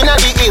trod inna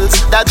the hills,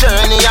 that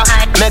journey ya.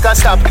 Make a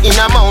stop in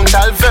a Mount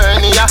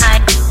Alvernia.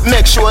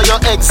 Make sure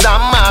your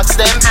exam marks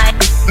them.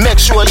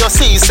 Make sure your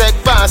C-sec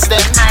pass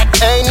them.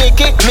 Hey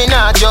Nicky, me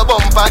not your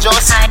bumper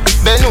just.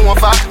 Bend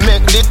over,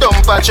 make the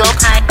dumper chuck.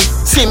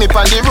 See me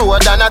on the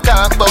road and I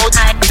talk about.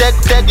 Dead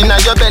inna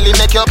your belly,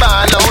 make your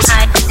ball out.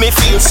 Me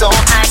feel so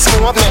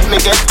smooth, make me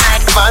get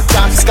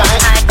vodka sky,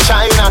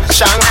 China,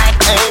 Shanghai.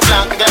 Hey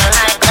black girl,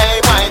 hey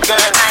white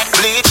girl,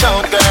 bleach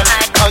out girl.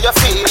 How you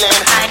feeling?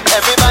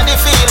 Everybody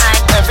feel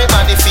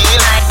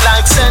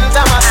like St.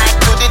 Thomas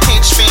to the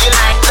teach feel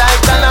like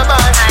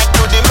Calabar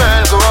to the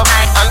Merle Grove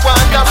and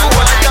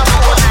Waterford.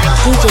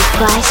 DJ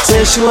Christ.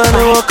 Say she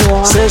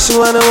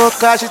wanna work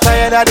cause she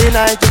tired of the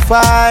 9 to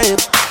 5.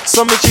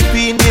 So me chip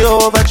in the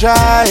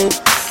overdrive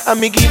and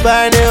me give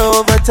her the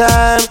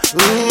overtime.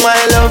 My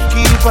love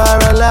keep her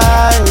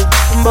alive,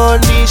 but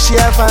me she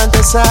a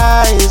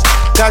fantasize.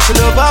 Cause she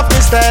love up me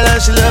style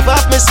and she love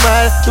up me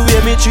smile. The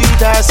way me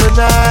treat her so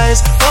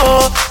nice.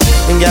 Oh,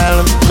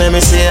 girl, make me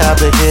see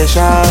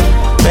application,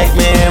 make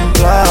me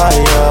employ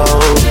you.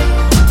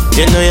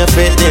 You know you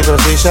fit the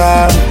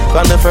position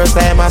from the first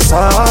time I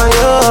saw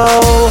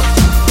you.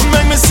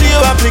 Make me see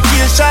your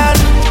application,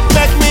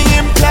 make me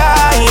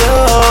employ you.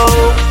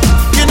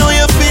 You know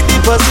you fit the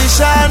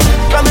position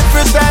from the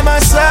first time I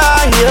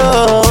saw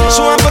you. She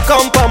want to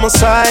come on my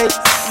side,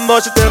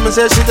 but she tell me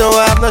say she don't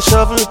have no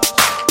shovel.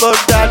 But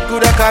that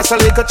could have cost a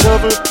little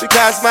trouble,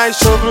 because my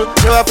shovel,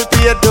 you have to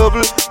pay a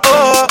double.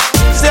 Oh,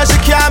 say she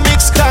can't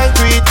mix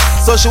concrete,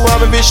 so she want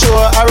me be sure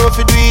I rough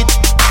it do it.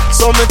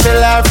 So me tell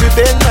her to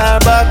bend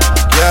her back.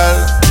 Girl,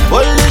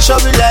 hold the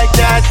shovel like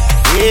that.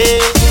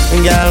 Yeah,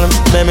 girl,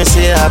 let me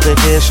see your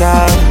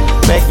application,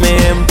 make me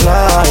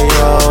employ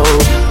you.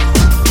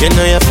 You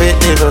know you fit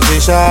the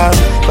position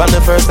from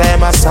the first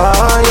time I saw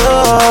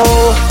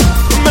you.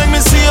 Make me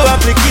see your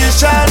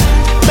application,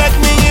 make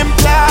me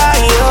employ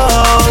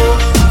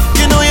you.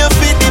 You know you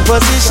fit the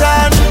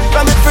position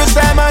from the first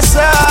time I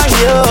saw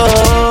you.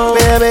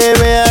 Baby,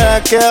 me a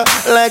rock you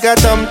like a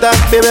thumb-tack.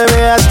 Baby,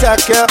 me a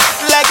attack you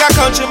like a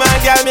countryman.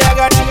 Girl, me a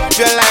got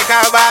you like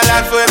a ball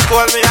and for it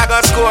cold, me a go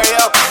score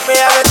you. Me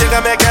have a thing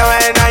to make you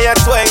wine and you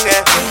swing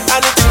it.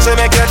 And the things to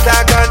make you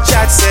talk and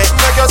chat say.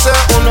 Make you say,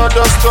 uno,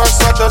 dos, tres,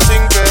 cuatro,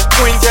 cinco.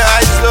 Quint your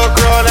eyes, look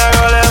round and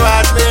roll them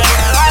at me.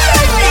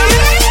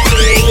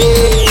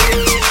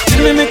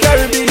 Give me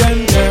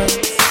Caribbean girl,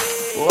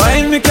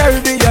 wine me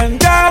Caribbean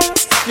girl.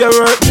 You're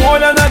worth more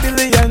than $1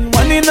 billion,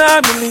 $1 in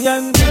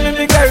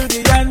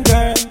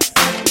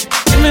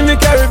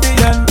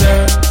Caribbean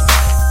girls.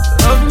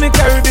 Love me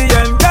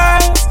Caribbean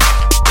girls.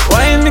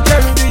 Wine me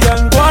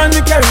Caribbean, go on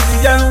me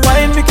Caribbean,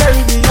 wine me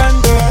Caribbean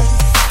girl.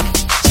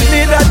 She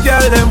need that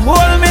girl, them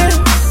hold me.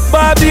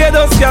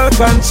 Barbados girl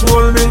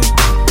control me.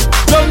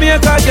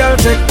 Jamaica girl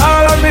take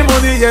all of me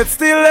money, yet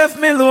still left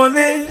me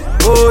lonely.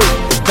 Oh,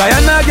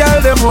 Guyana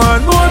girl, them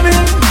want know me.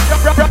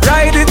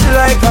 Ride it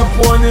like a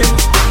pony.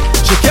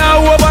 She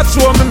can't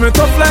overthrow me, me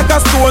tough like a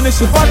stone.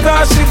 She fat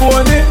or she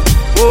bony.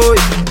 Oh,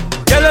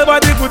 girl, your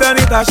body good and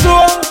it a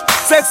show.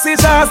 Sexy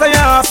shots and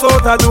your ass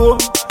out a door.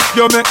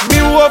 You make me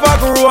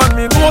overgrow and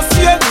me no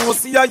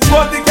see ya, you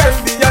have the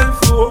Caribbean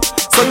flow.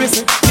 So me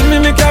say,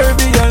 give me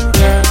Caribbean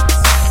girls.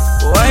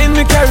 Wine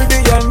me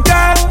Caribbean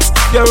girls.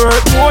 You're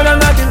worth more than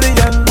a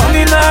billion,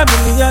 money na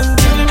million.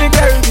 Give me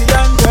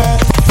Caribbean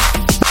girls.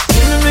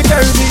 Give me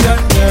Caribbean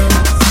girls.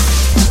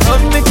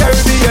 Love me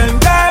Caribbean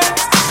girls.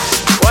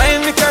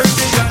 Wine me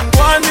Caribbean,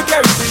 wine me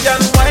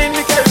Caribbean, wine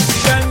me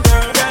Caribbean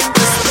girls.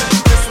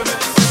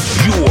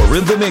 You're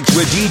in the mix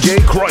with DJ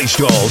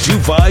Christall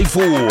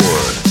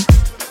 254.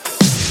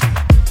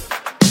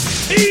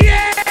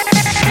 Yeah!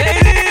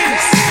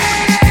 Ladies!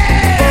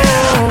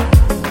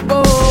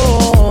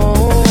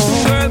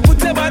 Girl, put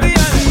your body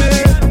on me.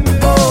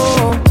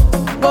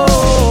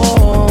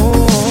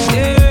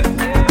 Yeah.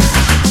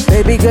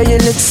 Baby girl, you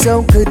look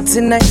so good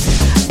tonight.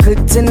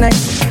 Good tonight,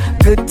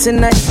 good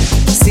tonight.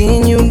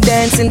 Seeing you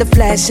dance in the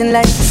flashing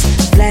lights.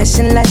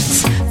 Flashing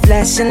lights,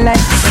 flashing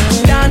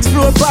lights. Dance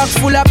floor box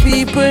full of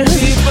people.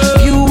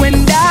 You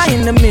and I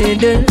in the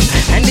middle.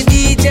 And the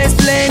DJ's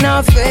playing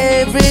our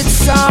favorite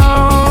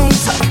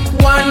songs.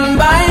 One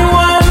by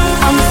one,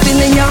 I'm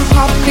feeling your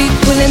heartbeat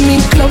pulling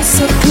me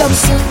closer,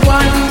 closer.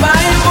 One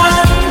by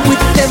one,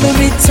 with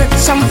every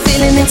touch I'm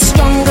feeling it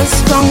stronger,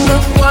 stronger.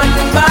 One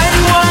by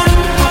one,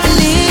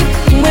 believe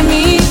with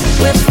me,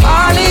 we're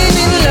falling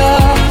in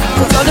love.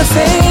 'Cause all the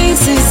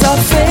faces are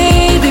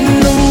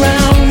fading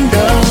around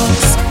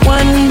us.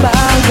 One by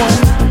one.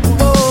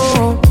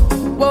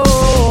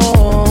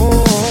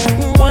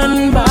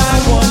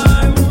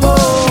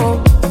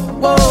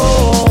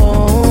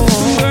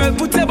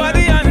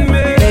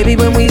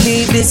 When we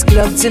leave this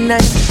club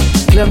tonight,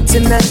 club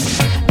tonight,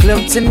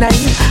 club tonight,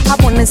 I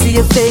wanna see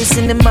your face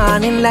in the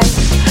morning light,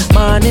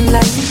 morning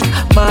light,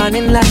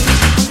 morning light.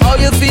 How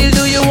you feel?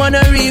 Do you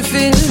wanna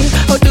refill?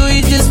 Or do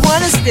you just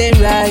wanna stay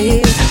right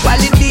here while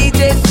the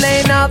DJ's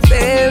playing our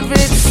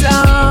favorite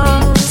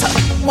songs?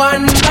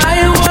 One by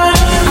one,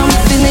 I'm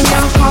feeling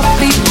your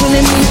heartbeat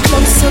pulling me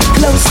closer,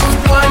 closer.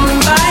 One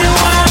by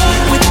one,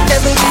 with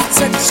every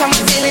touch I'm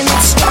feeling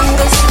it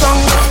stronger,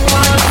 stronger.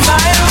 One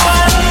by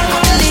one,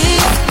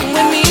 believe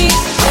with me,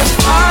 we're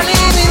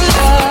falling in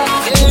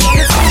love.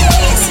 The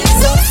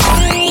faces are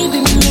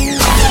fading.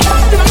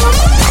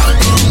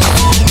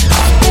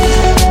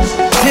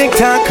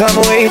 TikTok, I'm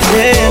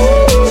waiting.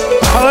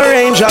 Our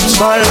raindrops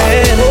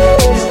falling.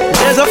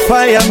 There's a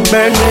fire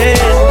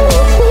burning.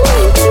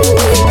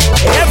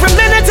 Every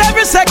minute,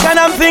 every second,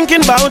 I'm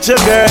thinking about you,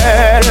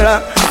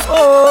 girl.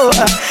 Oh,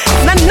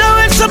 and I know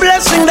it's a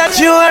blessing that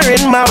you are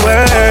in my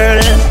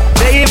world.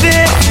 Baby,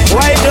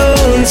 why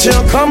don't you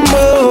come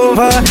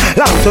over?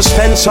 Long to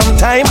spend some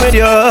time with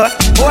you.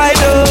 Why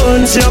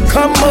don't you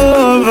come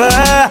over?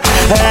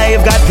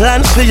 I've got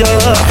plans for you.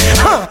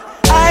 Huh.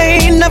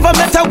 I never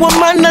met a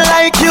woman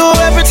like you.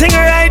 Everything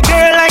right,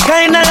 girl, I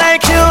kinda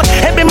like you.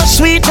 And be my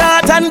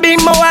sweetheart and be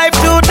my wife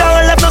too.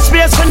 Don't let no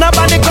space for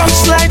nobody come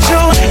slide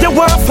through. You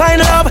won't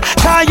find love,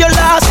 cause you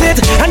lost it.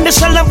 And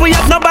this love we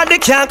have, nobody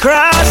can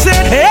cross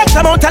it. X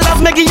amount of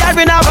love, make her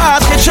in a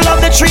basket. She love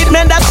the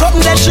treatment, that's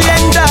something that she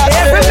end up.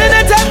 Every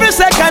minute, every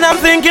second, I'm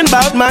thinking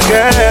about my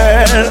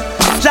girl.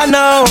 I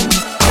know.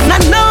 And I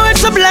know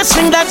it's a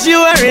blessing that you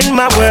are in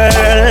my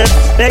world.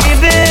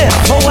 Baby,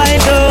 why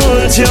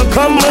don't you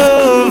come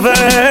over?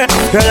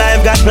 Girl,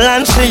 I've got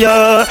plans for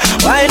you.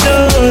 Why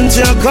don't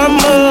you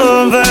come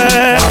over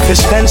to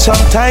spend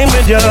some time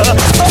with you?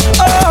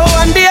 Oh,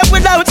 one day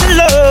without your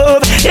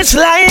love, it's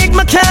like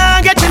my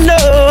can't get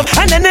enough.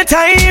 And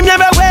anytime you're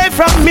away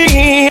from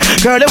me,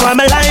 girl, you are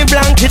my life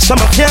blanket, so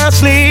I can't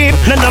sleep.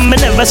 None of me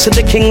never see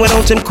the king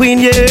without him queen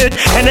yet.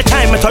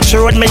 Anytime I touch the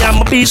road, me I'm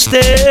a beast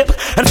step.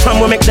 And from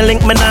we make the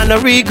link, me no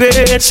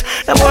regrets.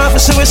 I want to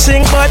see we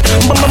sing, but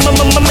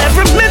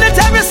every minute,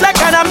 every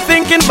second, I'm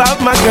thinking about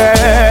my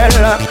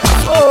girl.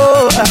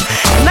 Oh,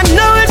 and I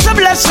know it's a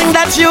blessing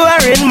that you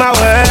are in my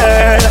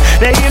world,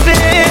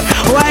 baby.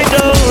 Why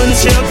don't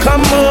you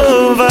come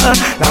over?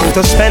 Now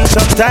to spend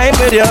some time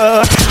with you.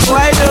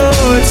 Why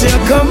don't you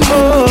come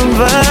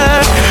over?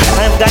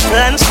 I've got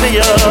plans for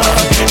you.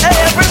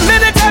 Every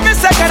minute, every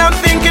second, I'm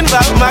thinking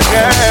about my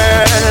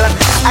girl.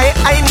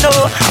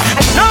 I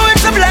know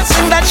it's a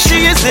blessing that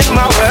she is in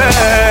my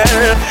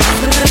world.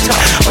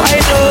 Why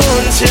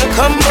don't you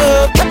come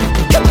up?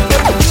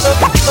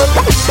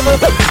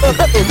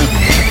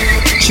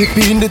 Chip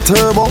in the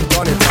turbo.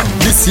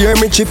 This year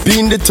me chip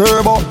in the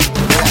turbo.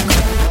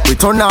 We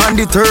turn on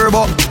the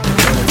turbo.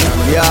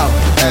 Yeah,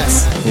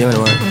 X. You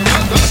know what?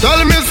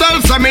 Tell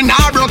myself, say me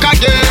nah broke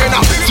again.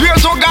 Swear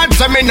to God,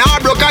 say me nah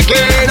broke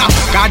again.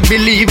 God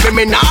believe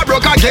me nah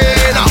broke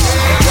again.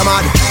 Yeah,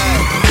 man.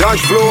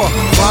 Cash flow.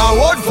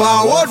 Forward,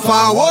 forward,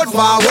 forward,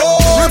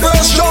 forward.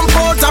 Reverse jump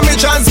out of me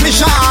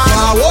transmission.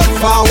 Forward,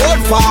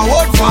 forward,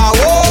 forward,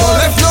 forward.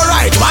 Left to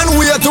right, one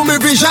way to me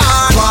vision.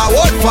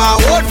 Forward,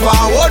 forward,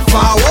 forward,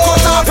 forward.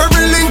 Cut off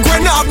every link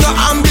when I have no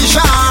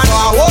ambition.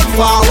 Forward,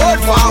 forward,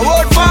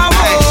 forward,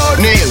 forward.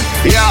 Neil,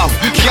 yeah,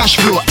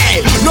 cash flow, hey.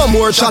 No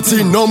more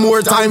chatting, no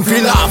more time for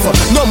laugh.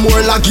 No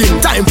more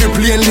lagging, time for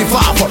plain live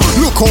off.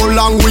 Look how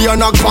long we are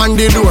knock on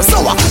the door.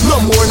 So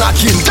no more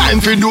knocking, time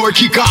for door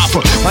kick off.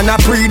 And I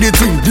pray the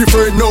thing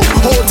different now.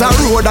 Out the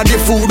road and the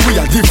food we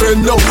are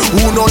different now.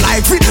 Who no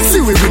like it,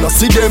 see we no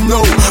see them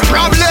now.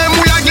 Problem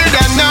we are give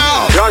them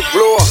now. Cash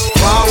flow.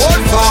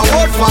 Forward,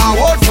 forward,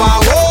 forward,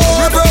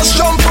 forward. Reverse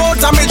jump out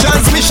of me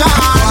transmission.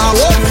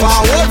 Forward,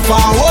 forward,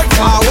 forward,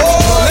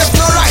 forward. Left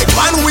to right,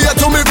 one way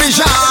to me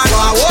vision.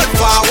 Forward,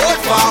 forward,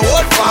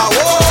 forward,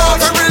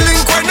 forward. Every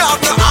link when I have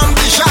no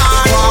ambition.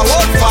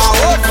 Forward,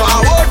 forward,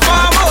 forward,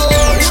 forward.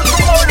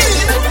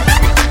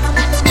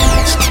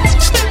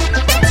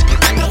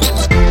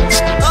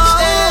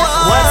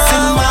 What's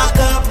in my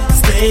cup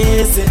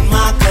stays in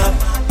my cup.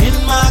 In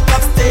my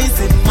cup stays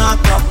in my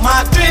cup.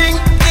 My drink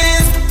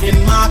is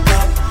in my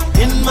cup.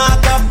 In my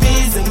cup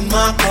is in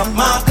my cup.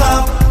 My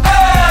cup.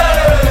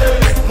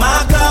 Hey!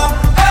 My cup.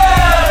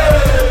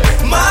 Hey!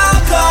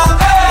 My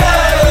cup.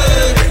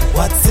 Hey!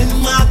 What's in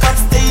my cup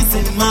stays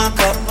in my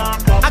cup.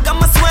 I got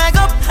my swag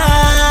up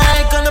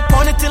high, gonna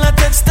point it till I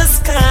touch the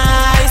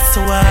sky.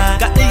 So I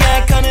got the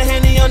yak kind of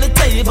Henny on the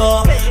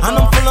table, and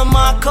I'm full of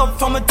my cup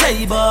from a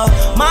table.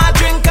 My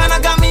drink kinda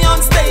got me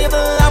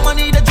unstable. I'ma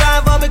need a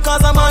driver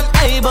because I'm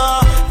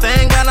unable.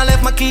 Thank God I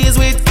left my keys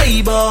with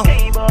Fable.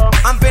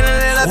 I'm feeling a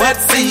little bit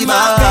fever.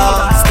 My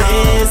cup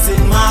stays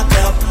in my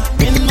cup.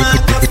 In my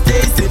cup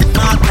stays in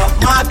my cup.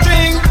 My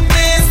drink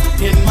is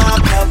in my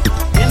cup.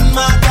 In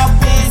my cup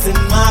is in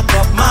my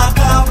cup. My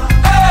cup.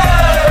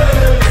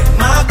 Hey!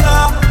 My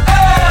cup.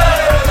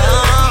 Hey!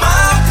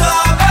 My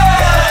cup.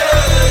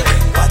 Hey!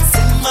 What's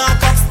in my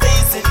cup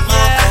stays in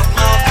my cup.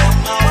 My cup.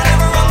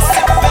 Whatever I'm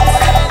sipping.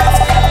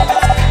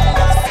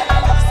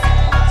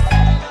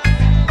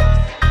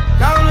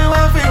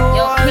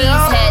 Yo,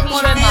 please head,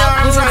 trimmer,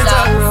 bruiser,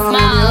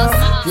 smiles,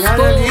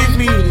 Give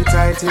me the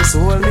tightest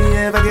hold me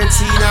ever get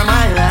seen in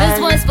my life. This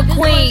one's for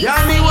Queens.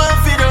 Yeah, me want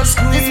for the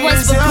squeeze. This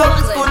one's for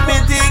Brooklyn. Put me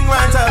thing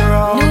right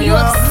around. New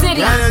York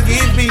City. Yeah,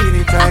 give me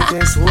the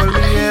tightest hold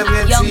me ever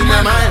get seen in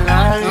my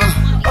life.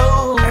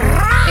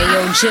 Hey yo,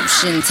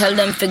 Egyptian, tell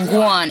them for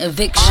guan,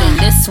 eviction.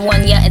 This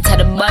one, yeah, it's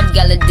had a bad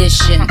gal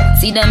edition.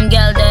 See them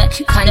gal there?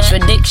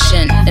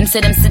 Contradiction. Them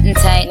say them sitting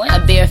tight, I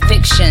bear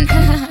fiction.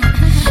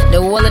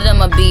 The wall of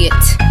them a beat,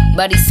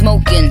 body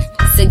smoking,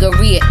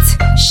 cigarette,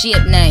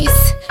 shape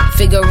nice,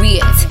 figure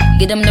it.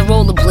 Get them the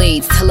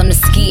rollerblades, tell them to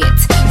ski it.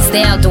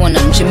 Stay out doing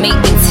them,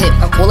 Jamaican tip.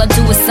 All I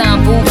do is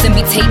sign boobs and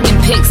be taking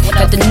pics.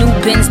 Got the new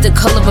bins, the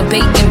color of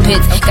bacon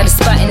pits. Got a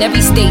spot in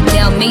every state,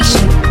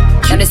 Dalmatian.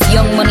 Now this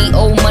young money,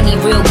 old money,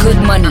 real good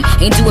money.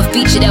 Ain't do a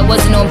feature that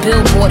wasn't on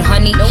Billboard,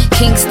 honey.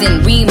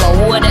 Kingston, Remo,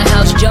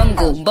 Waterhouse,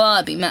 Jungle,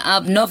 Barbie. Man,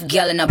 I've enough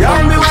gal in a Put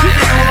me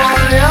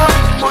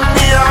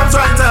arms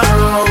right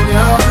around you.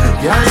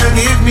 Yeah, you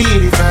give me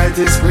the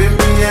tightest grip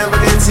me ever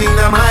get seen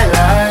in my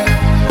life.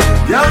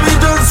 Yeah, me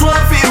just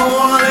want to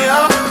hold you.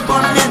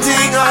 Put me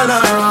thing all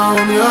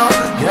around you.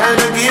 Yeah,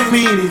 you give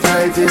me the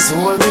tightest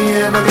hold me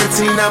ever get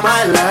seen in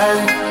my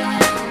life.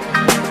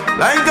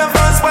 Like a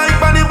fast bike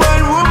on the ball,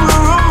 room,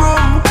 room, room,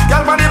 room.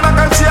 Girl on the back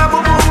and she a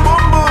boom, boom, boom,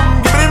 boom.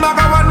 Give me back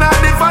a one night,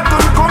 the fat to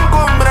come,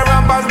 come. But the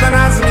rappers then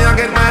ask me, I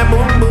get my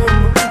boom,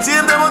 boom. See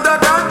them out of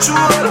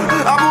control.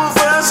 I move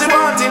for her, she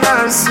want in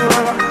her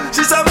soul.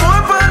 She said more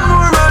and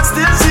more, and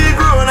still she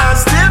grown. And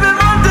still be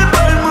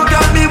multiple, more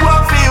got me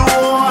what feel,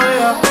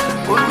 yeah.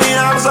 Put me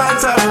arms right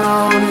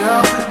around,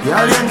 yeah.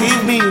 Girl, you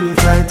give me the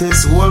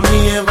tightest hold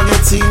me ever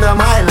get seen in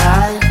my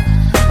life.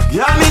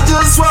 Yeah, me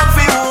just want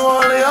to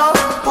hold you.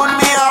 Put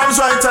me arms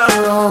right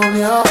around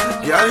you.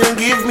 Girl, you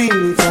give me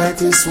the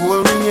tightest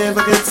hold me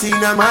ever get seen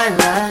in my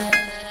life.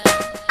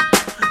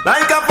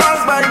 Like a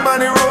fast bike on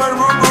the road,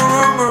 boom, boom,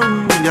 boom,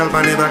 boom. Girl,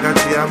 on the back and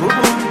she a boom,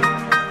 boom.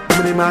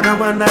 The maga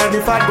wonder the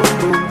fat boom,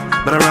 boom.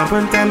 But I rap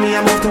and tell me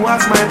I move to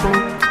watch my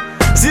boom.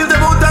 Still them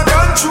out of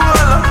control.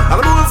 I'm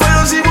moving for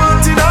you, she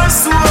wants in her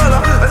soul.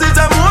 As it's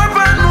a more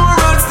and more,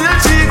 and still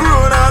she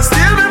grown. And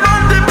still me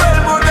multiple,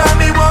 more than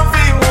me one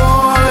feel,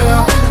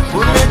 yeah.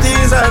 Put me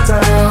things out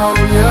around,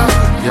 yeah.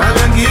 Y'all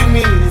can give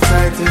me the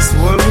tightest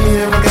hold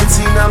me ever get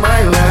seen in my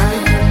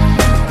life.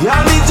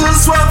 Y'all need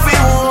just one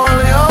feel,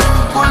 yeah.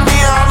 Put me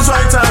arms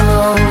right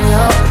around,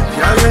 yeah.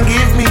 Y'all can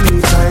give me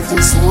the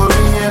tightest hold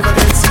me ever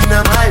get seen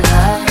in my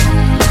life.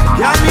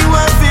 Y'all me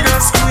want for the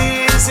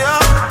squeeze, yeah.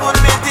 Put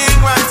me thing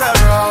right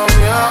around,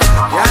 yeah.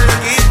 Y'all can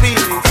give me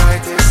the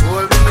tightest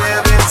hold me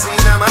ever get seen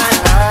in my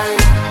life.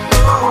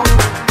 Oh.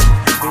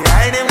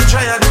 Behind them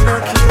try I do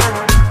not care.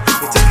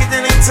 We take it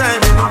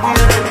anytime and we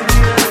ready.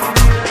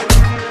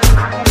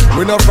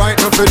 We no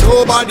frightened for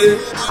nobody,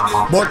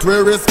 but we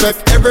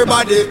respect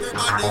everybody,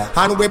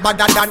 and we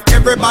better than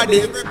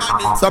everybody.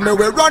 So me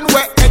we run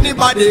where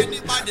anybody.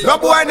 No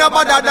boy no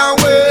better than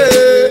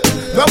we.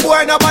 No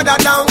boy no better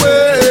than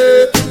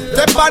we.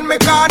 Step on me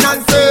can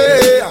and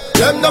say,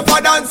 them no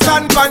for dance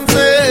and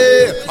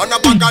fancy. On a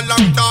bag of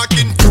long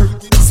talking.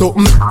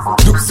 Something,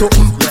 do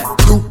something,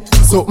 do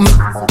something,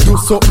 do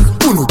something.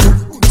 Uno do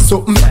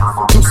something,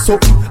 do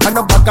something. And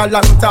a bag of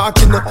long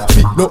talking.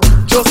 Feet no,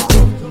 just do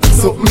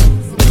something,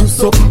 do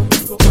something, do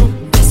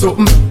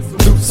something,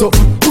 do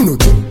something. Uno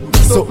do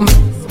something,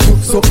 do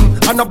something.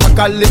 And a bag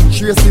of leg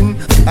tracing.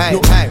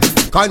 No,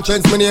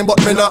 conscience me name but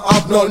me not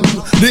have none.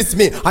 This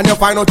me and you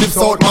find out if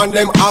South man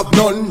them have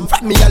none.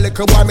 Fat me a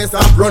little boy me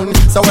stop run.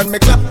 So when me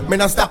clap me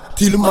not stop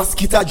till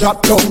mosquito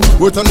drop down.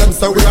 We tell them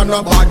so we are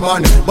not bad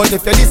man, but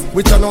if you this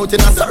we turn out in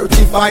a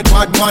certified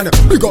bad man.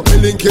 Big up me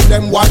link in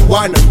them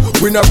 1-1.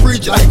 We not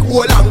preach like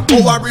all and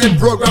our brain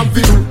program for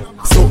you.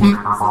 Something,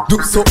 do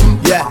something,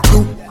 yeah,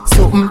 do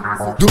something,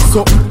 do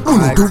something,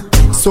 do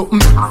something,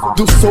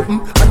 do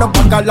something. And a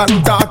bag of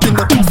long talking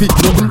the feet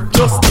nothing.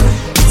 Just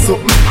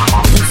something,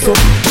 do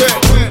something,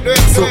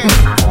 something,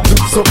 do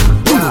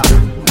something,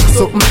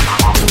 something,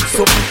 do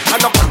something.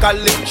 And a bag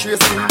of lip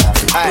tracing.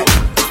 Aye,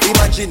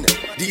 imagine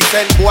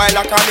decent boy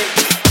like me.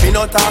 Me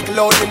no talk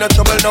loud, me no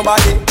trouble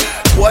nobody.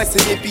 Boy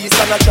see me peace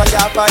and I try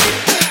to find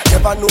it.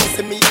 Never know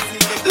see me.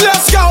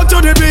 Let's go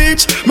to the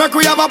beach, make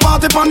we have a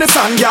party on the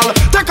sand, girl.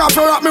 Take off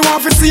your rock, me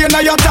want to see you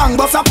now your tongue.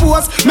 But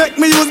suppose, make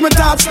me use my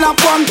touch, snap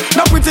one.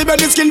 Now pretty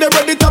belly skin, they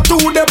ready to do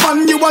the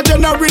pan. You a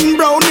generating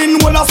brown in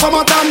whole of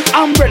summertime.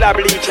 Umbrella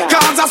bleacher.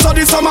 Cause I saw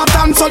the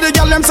summertime, so the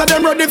girl them say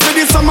them ready for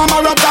the summer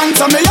marathon.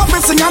 So me have to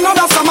sing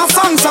another summer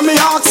song, so me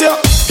ask you,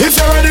 if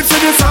you're ready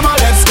for the summer,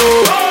 let's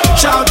go.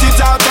 Shout it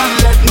out and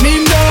let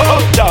me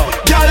know. Girl,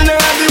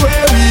 they're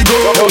everywhere we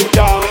go.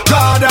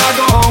 God, I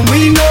go home,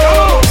 we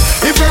know.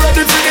 If you're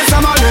ready for the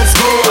summer, let's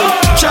go.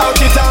 Shout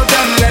it out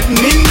and let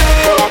me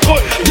know.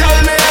 Girl,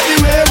 me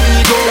everywhere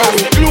we go.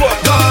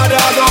 God,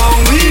 I go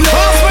home, we know.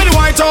 Pass me the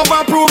white up,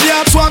 approve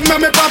your swag,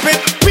 me pop it.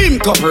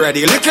 Pink up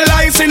ready, little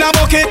ice in a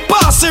bucket.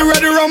 Pass it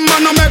ready, rum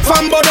and no make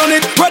fun but on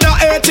it. Whether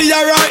 80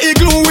 or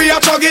igloo, we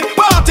a chug it.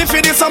 Party for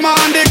the summer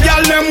and the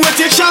girl them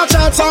with it. Shout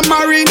out some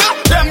marina,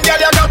 them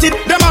girl you got it.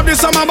 Them have the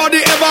summer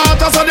body ever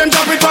hotter, so them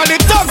drop it for the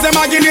dogs. Them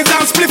a guineas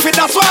and spliff it,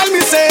 that's why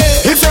me say,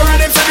 if you're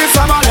ready for the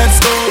summer, let's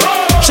go.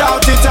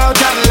 Shout it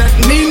out and let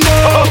me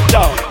know.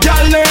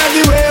 Girl,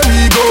 everywhere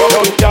we go.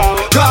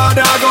 God,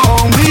 I go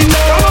home, we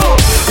know.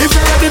 If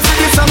you're ready for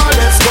the summer,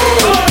 let's go.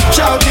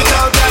 Shout it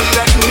out and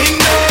let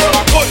me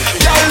know.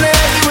 Girl,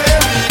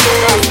 everywhere we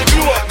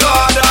go.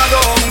 God, I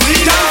go home,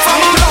 we know.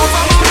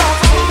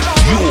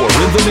 You're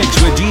in the mix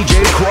with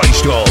DJ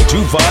Crystal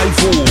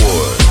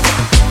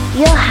 254.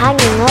 You're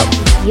hanging up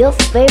with your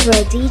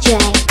favorite DJ.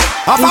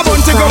 Half a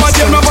bunch to go and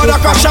tell my brother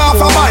crash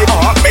off a bike.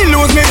 Me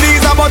lose me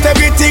visa but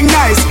everything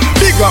nice.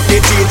 Big up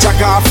the teacher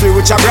car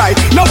future bright.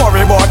 No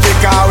worry about the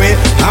car way,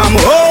 I'm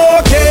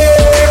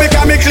okay.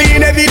 Because me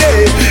clean every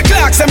day.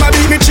 Clocks them a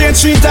beat me change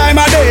 3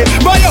 times a day.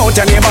 Buy out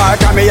any bar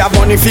cause me have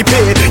money fi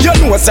pay. You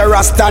know it's a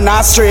rasta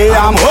not stray,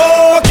 I'm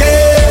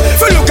okay.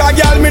 Fi look a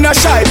girl me no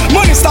shy.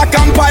 Money stack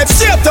and pipe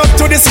straight up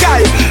to the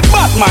sky.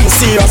 Batman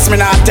see us me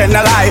not tell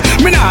no lie.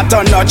 Me not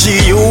turn no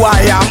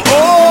GUI, I'm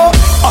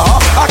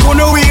I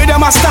couldn't hear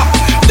them a stop.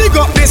 Dig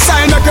up the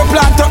sign, make you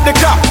plant up the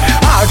crop.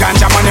 All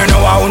ganja man, you know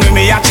how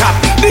me a chat.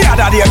 The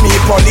other day me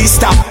police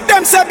stop.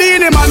 Them say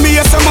Beanie Man, me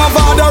a some of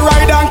other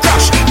ride and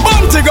crash.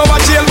 Bum to go to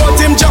jail, but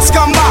him just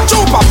come back.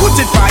 Chupa put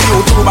it for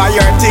YouTube, I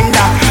hear thing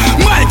that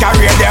my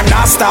career them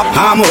not stop.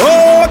 I'm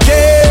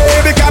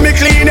okay, because me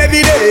clean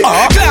every day.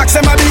 Clocks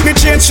them a beat me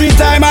change 3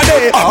 times a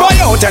day. Buy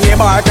out any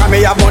bar, cause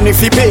me have money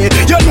fi pay.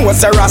 You know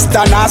it's a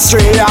rasta not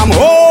stray, I'm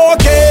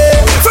okay.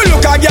 Fi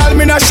look a girl,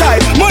 me no shy.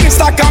 Money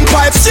stack and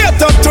pipe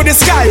straight up to the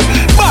sky.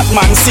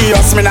 Batman see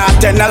us, me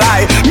not tell no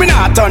lie. Me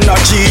not turn no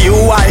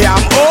GUI,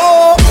 I'm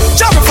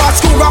Jabba fast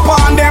school up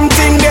on them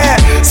thing there.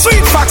 Sweet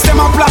facts, them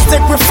a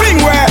plastic we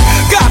fling where.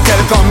 Cartel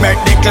come make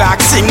the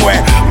clock sing where.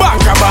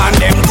 Banker band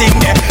them thing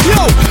there. Yo,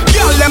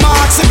 girl them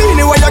ask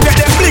me where you get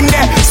them bling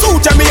there.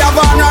 Suit me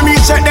have on and me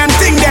check them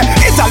thing there.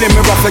 Italy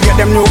me go forget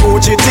them new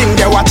Gucci thing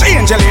there. Watch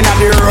Angel in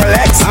the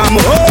Rolex, I'm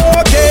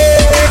okay.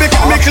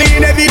 Because me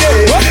clean every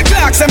day.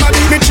 Clocks them a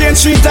beat me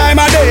change 3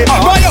 times a day.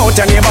 Buy out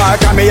any bar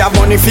cause me have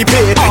money fi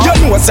pay. You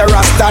know it's a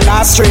rasta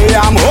not stray,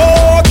 I'm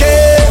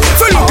okay.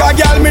 Fi look a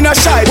girl me no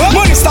shy.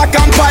 Money stack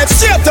and pipe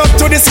straight up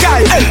to the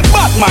sky.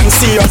 Batman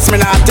see us, me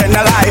not tell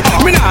no lie.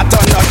 Me not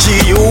turn no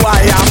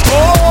GUI, I'm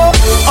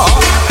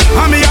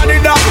and me a the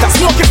doctor.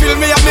 Smokey feel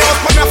me and me up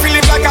and I feel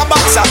it like a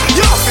boxer.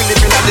 You feel it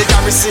in the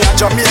garrison in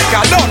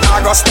Jamaica. Down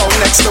Augusta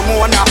next to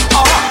Mona.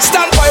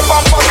 Stand by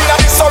pump in the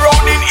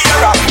surrounding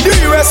area. The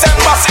US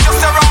embassy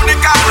just around the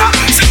corner.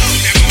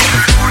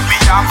 Put me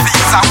on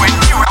visa when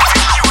you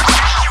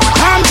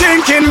I'm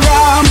drinking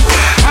rum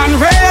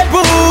and Red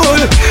Bull,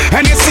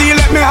 and you see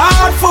let me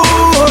heart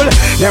full.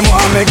 Them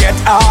want me get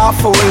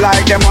awful,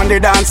 like them on the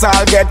dance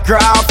I'll get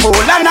grappled.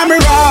 And I'm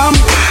rum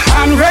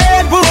and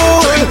Red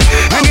Bull,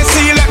 and you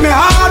see let me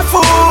heart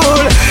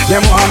full. Them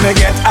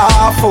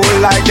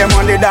like them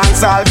on the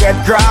dance, I'll get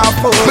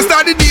grappled. We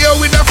start the day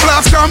with a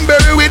flask,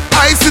 cranberry with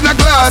ice in a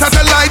glass.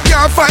 Satellite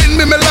can't find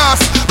me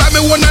last. Buy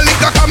me one a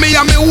liquor, cause me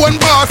and me one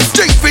boss.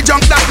 Drink for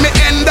junk that me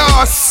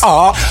endorse.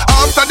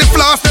 After the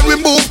flask, then we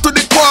move to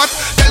the quart.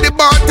 Tell the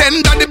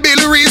bartender the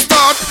bill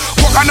restart.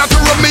 Coconut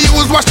rum me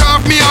use, wash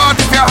off me heart.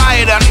 If you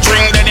hide and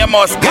drink, then you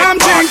must get I'm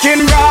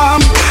drinking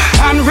rum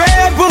and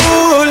Red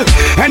Bull,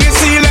 and you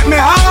see let me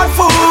heart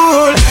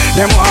full.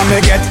 Them want me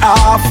get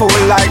awful,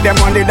 like them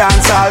on the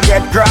dance I'll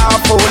get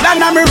grappled.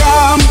 And I'm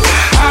rum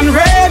and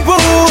Red Bull,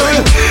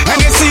 and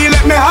you see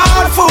let me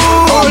heart full.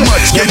 How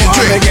much can you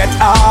drink? Me get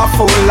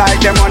awful, like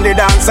them on the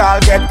dance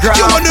I'll get grappled.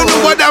 You wanna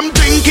know what I'm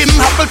drinking?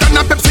 Appleton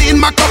and Pepsi in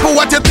my cup,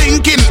 what you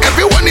thinking?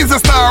 Everyone is a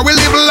star, we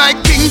live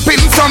like kingpin.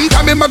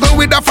 Sometime I go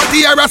with a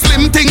fatty or a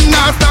slim thing.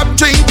 Now stop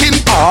drinking.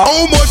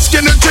 How much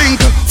can you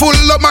drink? Full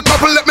up my cup,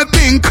 let me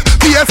think.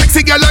 Be a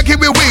sexy girl, like give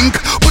me wink.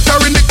 Put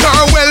her in the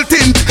car, well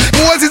tint.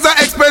 Moses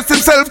express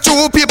himself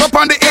through paper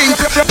on the ink.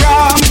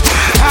 Rum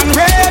and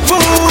Red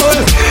Bull,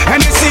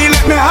 and you see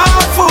let me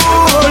heart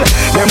full.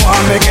 Them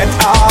want me get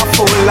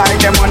awful, like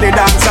them on the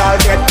dance I'll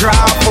get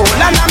grappled.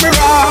 And I'm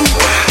rum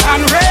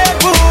and Red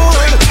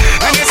Bull,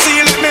 and you see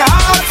let me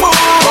heart full.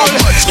 How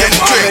much can you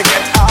drink? Me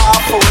get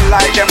awful,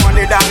 like them on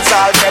the dance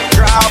I'll get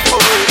grappled.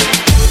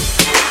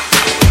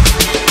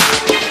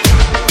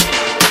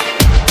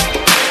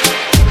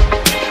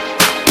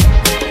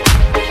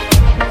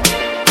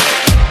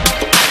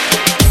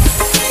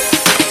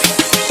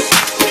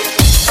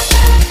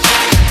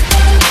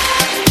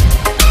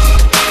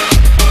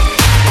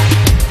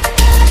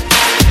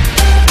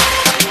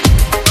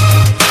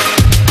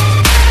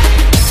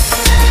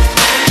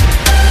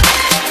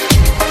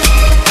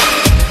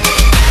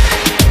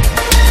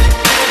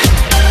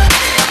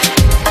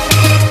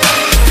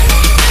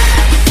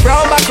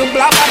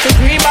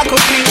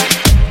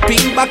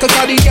 Back to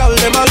the girl,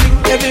 them a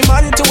link every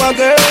man to a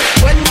girl.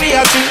 When we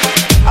are two,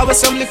 I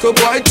was some little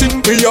boy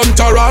think me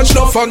entourage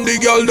enough and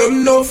the girl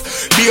them enough.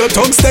 The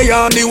tongue stay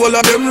on the whole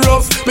of them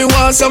rough. Me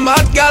want some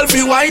hot girl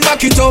fi wine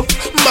back it up.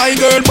 My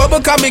girl bubble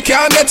cause me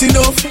can't get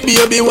enough.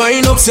 Baby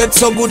wine up, set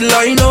so good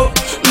line up.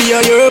 Me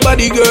and your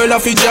body girl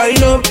have to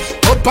join up.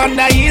 Up on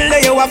the hill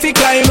there you have to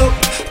climb up.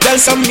 Tell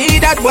some me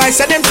that boy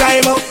say them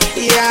time up.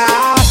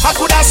 Yeah, I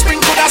coulda spring,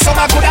 coulda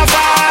summer, coulda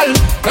fall.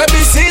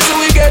 Every season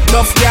we get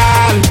enough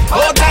girl.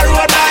 Out the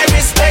road I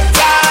respect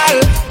all.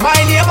 My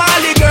name all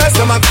the girls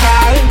them a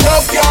call.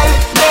 Enough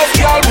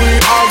girl we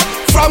have.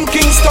 From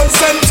Kingston,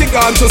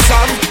 Sentigan to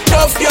Sam.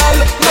 Enough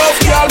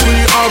girl we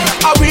have.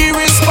 And we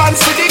respond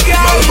to the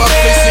girl. Malback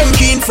me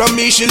sinking from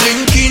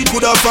Michelin Keen.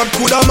 Coulda fat,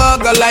 coulda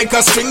maga like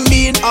a string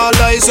bean. All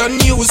eyes on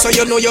you so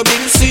you know you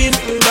been seen.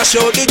 Dash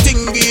out the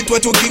thing, get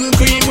wet to king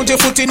cream. Put your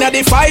foot in at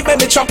the 5 and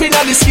the chop in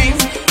at the scheme.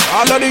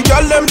 All of the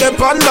girl them dep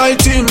on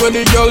 19. When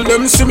the girl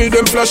them see me,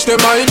 them flash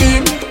them eye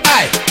beam.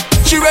 Aye,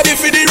 she ready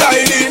for the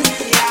riding.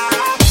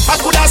 I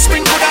coulda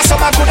spring, coulda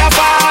summer, coulda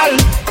fall.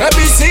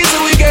 Every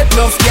season we get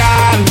enough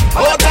girl.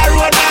 Out the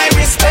road I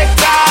respect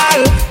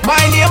all.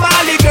 My name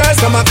all the girls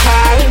them a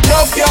call.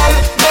 Enough girl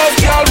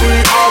we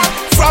have.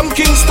 From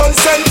Kingston,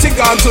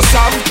 Sentigan to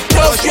Sam.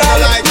 Enough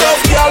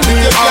girl we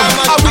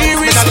have. And we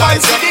respond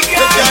to the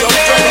girl.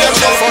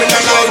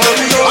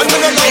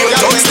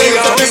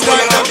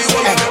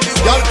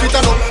 Y'all fit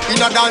on up in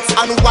a dance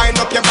and wind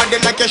up your body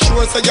like a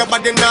show so your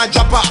body not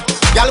drop off.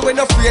 Y'all when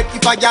afraid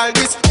if I y'all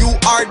this, you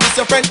are this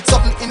your friend.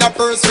 Something in a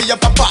purse for your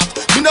papa.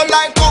 Me no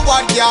like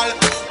coward y'all.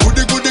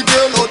 Goody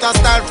girl out of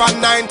style from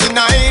 99.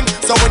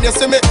 So when you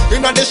see me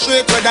in the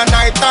street whether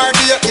night or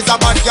day, is a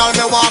bad girl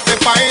me want to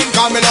find.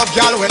 Cause me love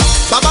y'all when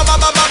bad them.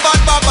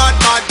 Bad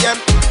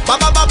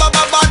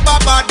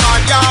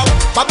y'all.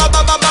 Bad.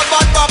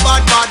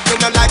 Me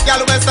no like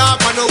y'all when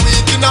stop and no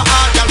weak in the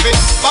heart y'all fit.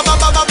 Bad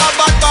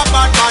them.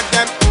 Bad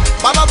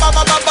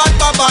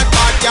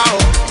y'all.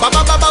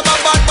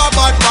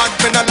 Bad.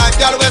 Me no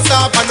like y'all when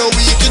stop and no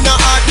weak in the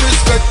heart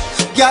respect.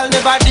 Y'all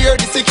never dare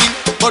this king,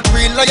 but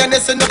real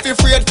lioness enough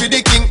afraid for the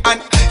king.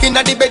 And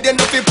inna the bed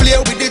enough to play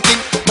with the thing.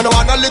 Me no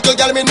want a little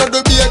girl, me no do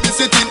baby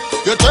sitting.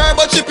 You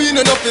turbo chipping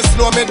enough to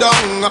slow me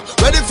down.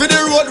 Ready for the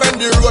road when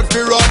the road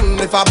fi run.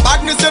 If a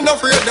badness you no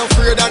afraid of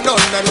none.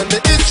 And when me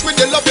itch with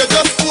the love you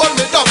just hold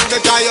me down.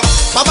 Because you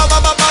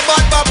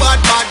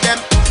bad them.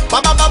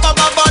 Bad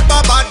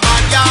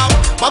y'all.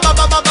 Bad.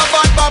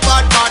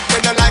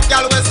 Me no like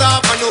y'all when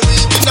stop and no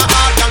weak in the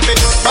heart and me.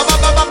 Bad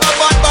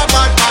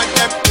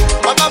them.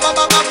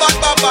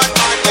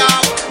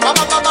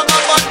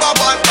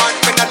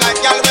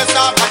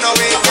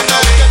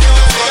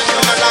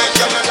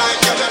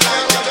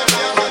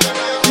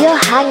 You're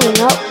hanging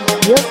up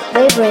with your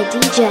favorite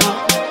DJ,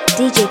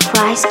 DJ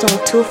Crystal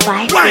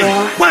 254.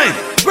 Wine,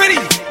 ready?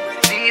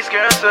 These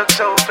girls look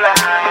so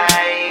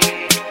fly.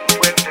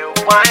 When they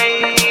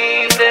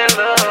wine, they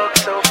look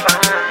so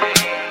fine.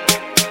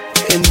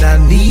 And I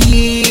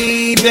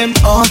need them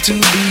all to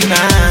be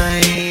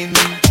mine.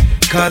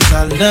 Cause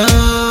I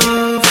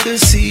love to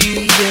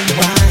see them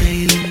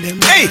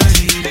wine. Hey!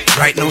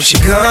 Right now she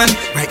gone,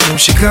 right now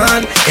she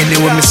gone.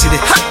 Anyway me see the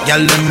hot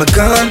girl in my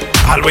gun.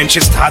 All when she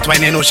start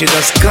whining, you know she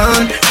just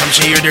gone. From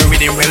she hear the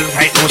rhythm well,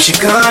 right now she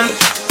gone.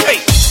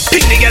 Hey,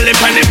 pick the girl in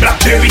the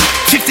blackberry.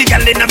 50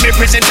 girl in me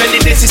present when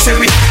it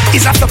necessary.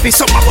 Is a floppy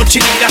summer but she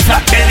need a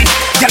flat belly.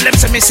 Girl them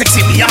say me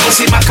sexy, me have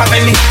see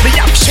Machiavelli. Me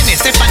have Shane,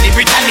 Stephanie,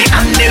 Brittany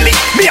and Nelly.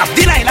 Me have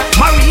Delilah,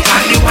 Marie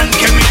and the one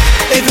Kerry.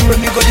 Everywhere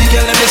me go the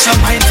girl them is a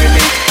mind for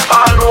me.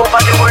 All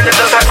over the world they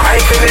just a cry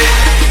for me.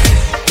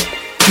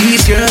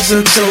 These girls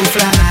look so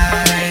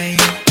fly.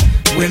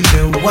 When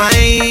they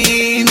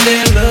whine,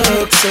 they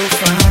look so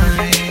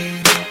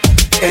fine.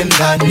 And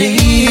I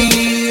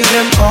need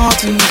them all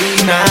to be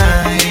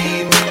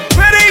mine.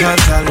 Ready?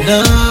 Cause I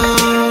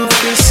love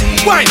to see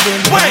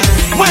them wine.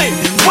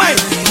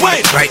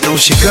 Right now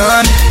she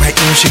gone, right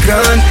now she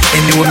gone.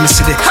 Anyway me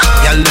see the hot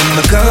girl in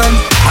my gun.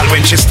 All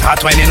when she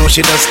start whining, you know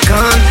she just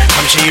gone.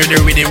 From she hear the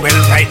rhythm well,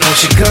 right now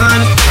she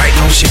gone. Right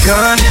now she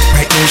gone,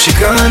 right now she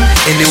gone.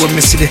 Anyway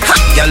me see the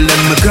hot girl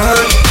in my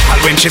gun.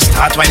 All when she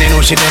start whining, you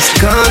know she just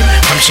gone.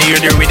 From she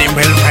hear the rhythm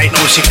well, right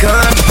now she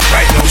gone.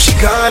 Right now she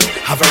gone,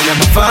 have her in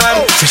my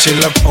van. Say she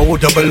love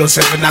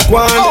 007 a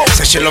one.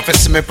 Say she love to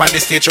see me on the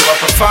stage to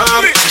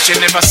perform. Say she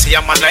never see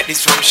a man like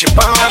this from she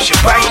born. She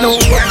right now.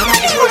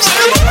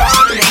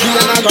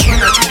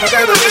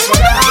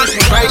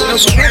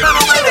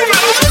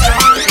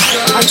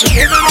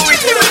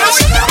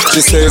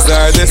 She says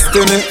our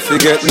destiny to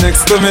get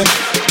next to me.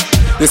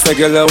 This a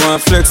girl I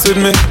want flex with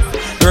me,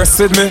 rest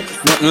with me,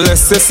 nothing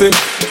less sissy.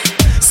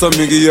 So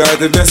me give her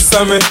the best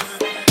of me.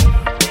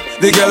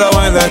 The girl I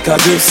want like a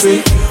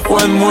gypsy.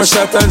 One more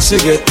shot and she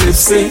get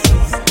tipsy.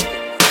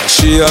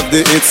 She have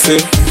the itsy,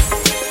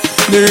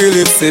 the real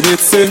itsy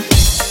bitsy.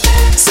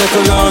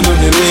 Settle down on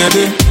the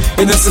lady.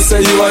 You know to say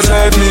you a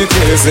drive me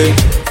crazy.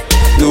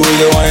 The way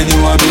you whine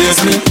you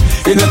amaze me.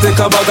 You know take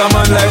a bag of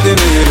man like the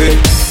Navy.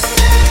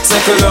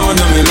 Settle down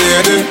on me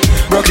lady.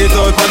 Rock it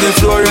out on the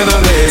floor, you're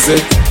not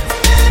lazy.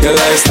 Your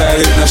lifestyle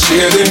is not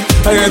shady.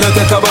 And you know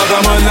take a bag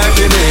of man like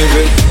the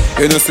Navy.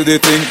 You know see the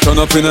thing turn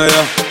up in a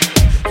ya.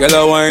 Girl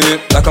a whine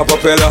it like a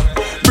propeller.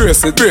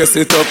 Brace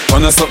it up,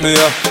 on a something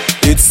ya.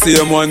 It's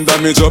same one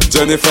damage up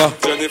Jennifer.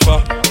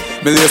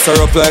 Me lace her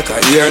up like a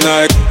ear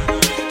Nike.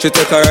 She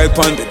take a ride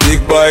on the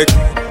big bike.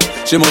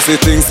 She must see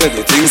things, say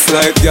the things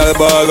like girl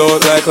ball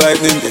out like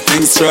lightning, the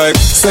things strike.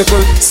 Settle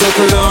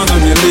down on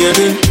me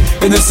lady.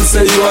 You know to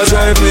say you a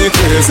drive me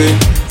crazy.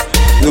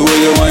 The way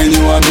you whine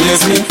you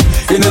amaze me.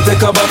 You know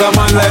take a bag of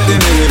man like the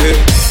Navy.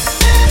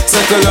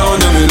 Settle down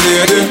on me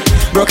lady.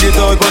 Rock it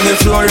out on the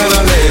floor, you're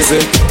not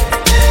lazy.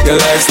 Your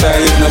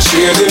lifestyle is not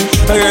shady.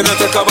 And you know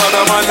take a bag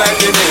of man like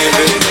the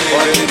Navy.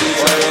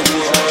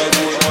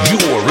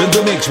 You're in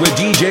the mix with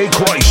DJ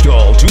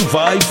Crystal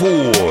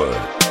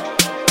 254.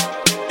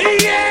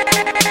 Yeah!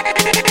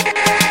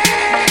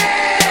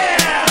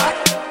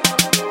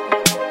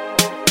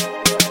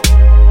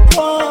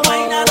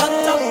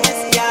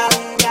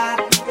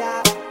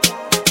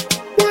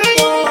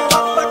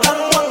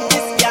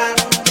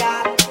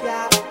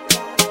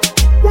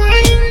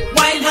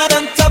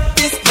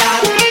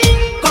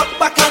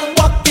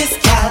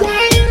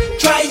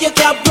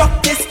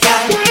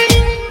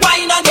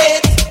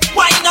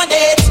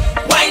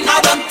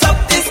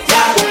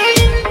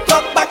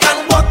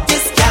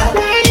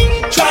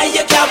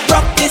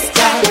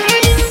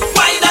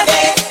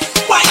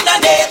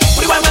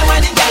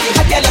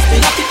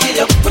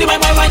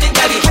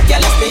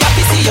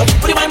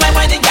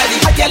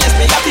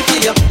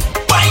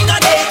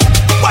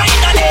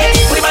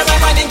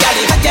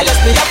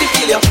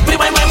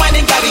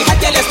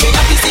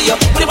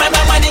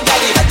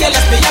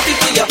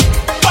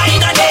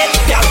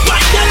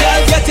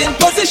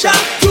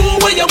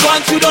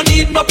 You don't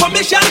need no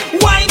permission.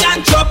 Wine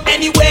and drop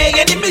anyway,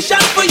 any mission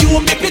for you,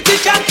 me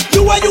petition.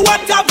 You are you a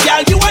top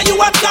girl, you are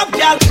you a top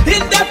girl.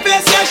 In the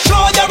face, you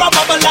show you're a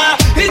bubbler.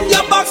 In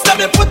your box, let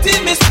me put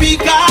in me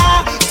speaker.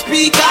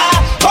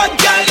 Hot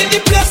girl in the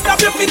place,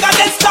 stop your finger,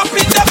 then stop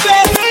in the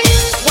face.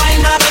 Wine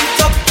hard and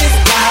top this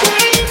girl.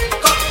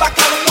 Come back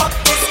and walk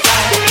this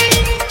girl.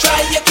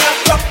 Try you can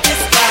rock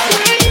this girl.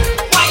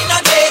 Wine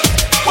on it,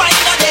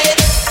 wine on it.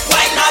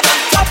 Wine hard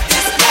and top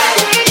this girl.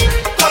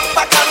 Come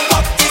back and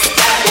walk this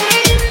girl.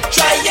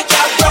 Try you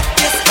can rock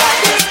this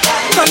girl.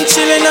 I'm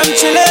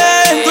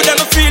chillin'. Could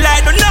ever feel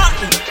like no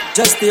nothing.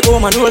 Just stay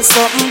home and roll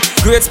something.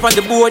 Grapes on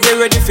the board, they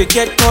ready for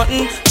get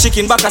cotton.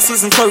 Chicken back a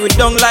season, curry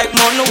down like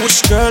mutton. Which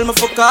girl me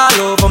fuck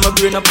all over, my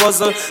brain a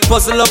puzzle.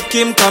 Puzzle up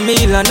Kim,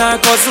 Camille and her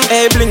cousin.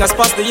 Hey, bling us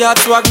past the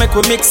yard swag, make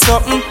we mix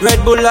something.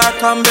 Red Bull or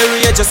Cranberry,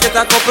 just get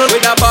a couple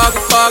with a bag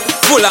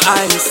full of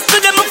ice. To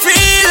them I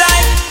feel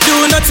like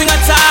do nothing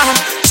at all.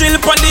 Chill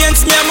upon the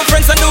ends, me and my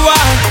friends on the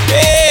wall.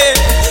 Hey,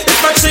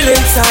 it's my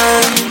chilling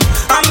time,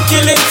 I'm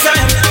killing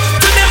time.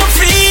 To them I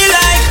feel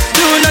like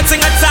do nothing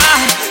at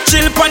all.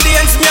 Chill upon the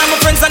ends, me and my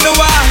friends on the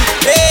wall.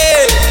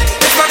 Hey,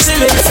 it's my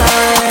chilling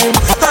time,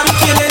 I'm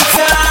killing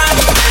time.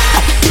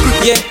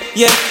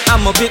 Yeah, I'm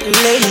I'm a bit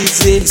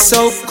lazy.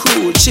 So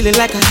cool, chilling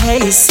like a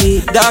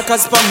hazy. Dark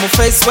as from my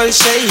face, well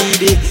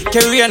shady.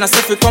 Career and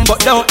stuff we come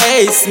but don't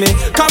ace me.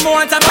 Come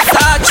on, time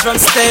massage from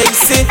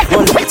Stacy.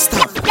 Hold up,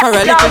 stop, for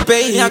a little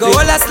baby. I go all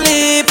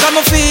asleep, I'm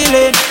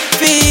feeling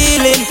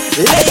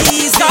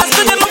lazy. Cause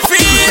today I'm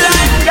feeling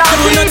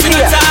do nothing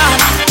at all.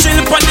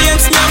 Chill upon the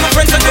ends, me and my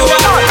friends on the wall.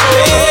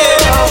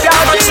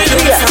 I'm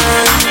chilling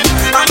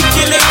time, I'm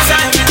killing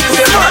time.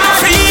 I'm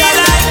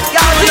feeling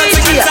do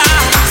nothing at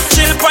all.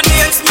 Chill upon the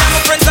ends, me and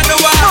my friends on the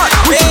wall.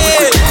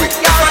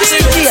 I'm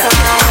chilling time,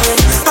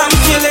 I'm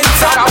killing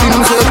time.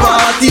 Things say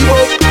party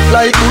up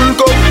like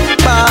Hulk up.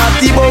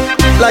 Party up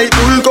like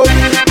Hulk up.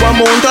 One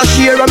month a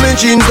share and my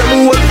jeans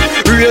them old.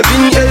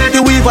 Raving healthy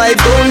we vibe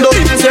down up.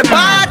 Say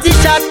party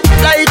shot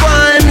like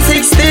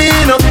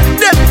 116.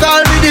 Them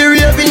call me the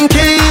raving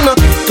king.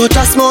 Touch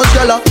a small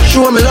girl,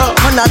 show me love.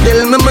 And I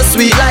tell me my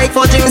sweet like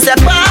fudging. Say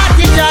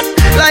party shot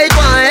like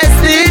 1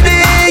 STD.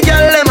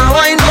 Girl them a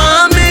wine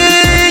for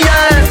me,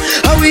 yeah.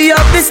 How we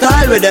up the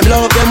style with them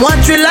love them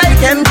watch we like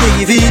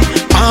MTV.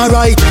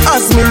 Alright,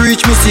 as me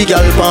reach me see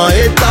girl pan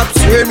head top.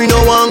 Swear me no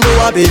one go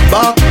a bit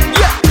back,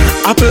 yeah.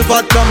 Apple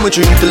vodka me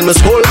drink till me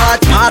skull hot.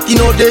 Party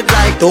no dead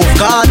like tough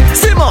card.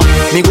 Simmer,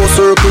 me go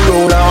circle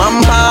round a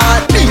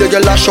rampart. Me a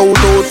girl a shout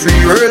out free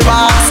world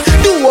boss.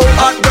 Do out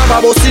hot grab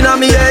a bus inna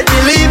me head.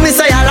 Believe me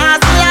say a last.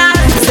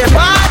 Say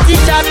party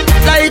shot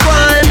like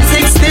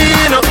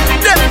 116.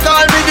 Them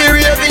call me the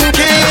raving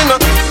king.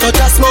 Touch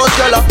a small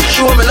girl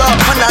show me love.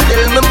 And I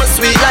tell me my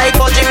sweet like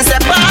fudging. Say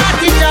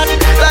party shot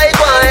like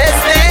 1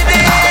 STD.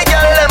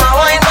 Girl them a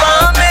wine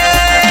for me,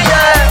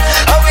 yeah.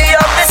 How we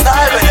up the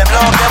style with them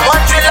love them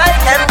watch we like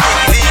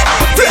MTV.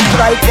 Take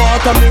right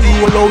water me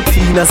roll out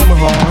clean as my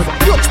heart.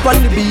 Touch pon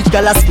the beach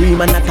girl a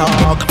scream and a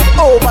talk.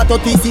 Over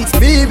 36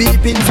 baby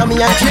pins on me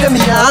and kill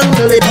me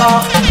angle it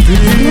up.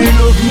 Clean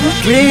up,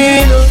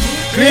 clean up,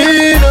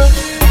 clean up,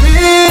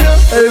 clean up.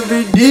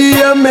 Every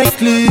day I make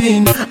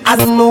clean. I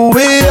don't know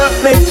where I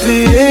make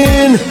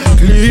clean.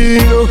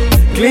 Clean up,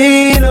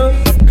 clean up,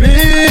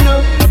 clean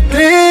up,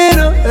 clean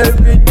up.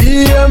 Every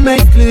day I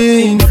make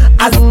clean.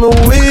 I don't know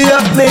where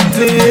I make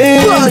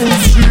clean. Run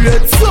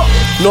straight so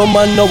no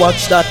man no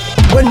watch that.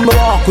 When me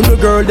walk with the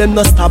girl, them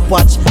no stop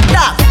watch.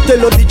 Yeah, tell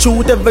her the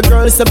truth, every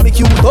girl say me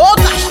cute. Oh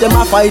gosh, them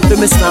a fight for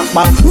me snap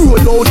back. Roll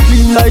out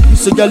clean like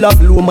this, a girl a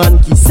blow man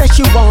kiss. Say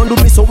she want to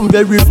be something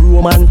very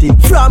romantic.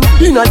 From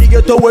inna the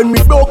ghetto when we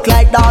broke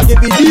like dog,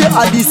 every day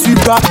a this we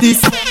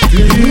practice.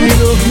 Clean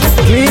up,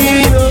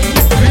 clean up,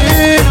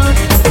 clean up,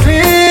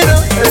 clean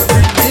up.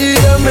 Every day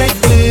I make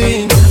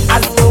clean.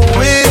 I don't know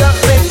where I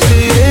make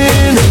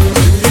clean.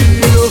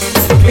 Clean up,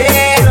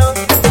 clean up,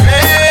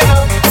 clean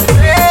up,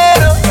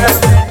 clean up.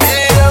 Every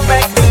day I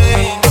make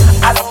clean.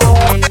 I don't know.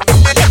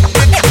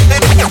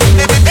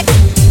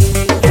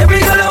 Every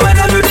girl I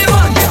wanna do the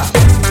one, yeah.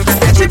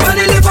 Get chip on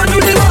the lip and do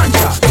the one,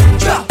 yeah.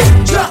 Drop,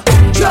 drop,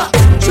 drop,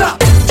 drop, drop,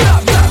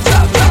 drop,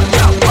 drop, drop,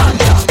 drop, one,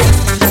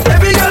 yeah.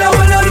 Every girl I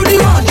wanna do the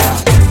one, yeah.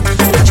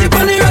 Get chip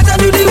on the right and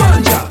do the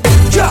one, yeah.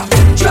 Drop,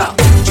 drop,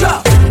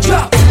 drop, drop,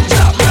 drop,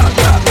 drop,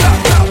 drop, drop,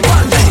 drop,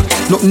 one,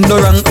 yeah. Nothing no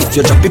wrong if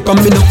you drop it on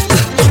me now.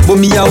 But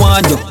me I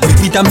want you,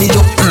 rip it on me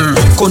yo.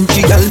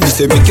 Country girl, me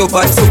say make your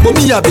vibes up. But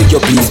me I beg you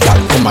please,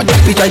 girl, come and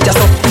drop it right just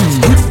up.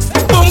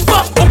 Bumper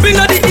up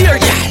inna the ear,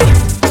 yeah.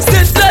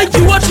 Set like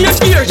you watch your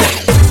gear, yeah.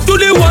 Do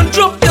the one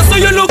drop, yeah, so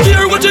you look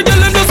here. What you tell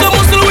them, just a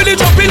muscle when they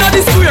drop inna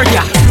the square,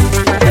 yeah.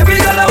 Every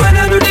girl I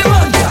wanna do the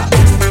one, yeah.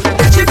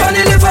 Chip on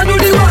the left and do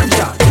the one,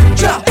 yeah.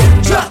 Drop,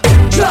 drop,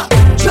 drop,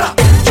 drop,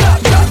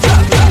 drop, drop,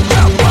 drop, drop,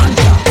 drop, one,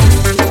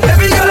 yeah.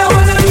 Every girl I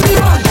wanna do the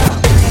one,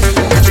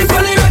 yeah. Chip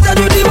on the right and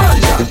do the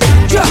one, yeah.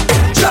 Drop,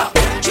 drop,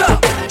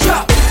 drop,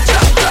 drop,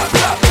 drop, drop,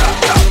 drop, drop,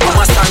 drop.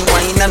 Mama stand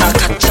wine and I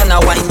catch and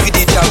I wine with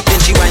the drop. Then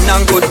she wine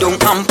and go down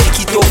and pick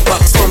it up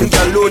back. Some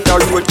girl out the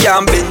road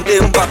can't bend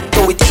them back.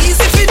 So it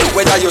easy for you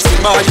whether you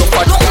slim or you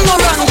fat. Nothing no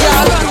wrong,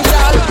 girl.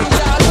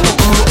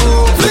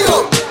 Fling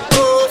up,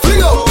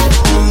 fling up,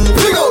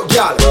 fling up,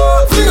 girl.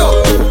 Fling up,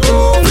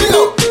 fling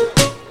up,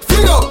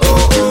 fling up,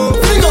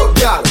 fling up,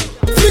 girl.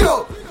 Fling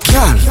up,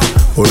 girl.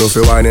 Who know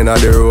fi wine inna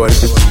the road?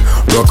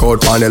 Rock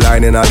out on the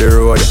line inna the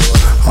road.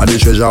 All the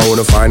treasure who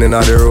know find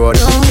inna the road.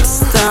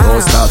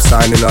 Don't stop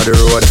sign inna the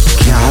road,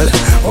 girl.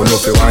 Who know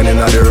fi wine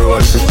inna the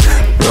road?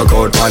 Rock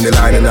out on the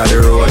line inna the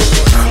road.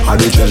 All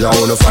the treasure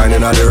who know find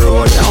inna the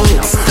road.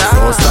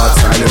 Don't stop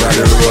sign inna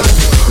the road.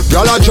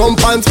 Y'all a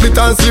jump and split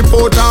and slip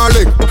out her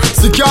leg.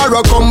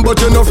 Secure come but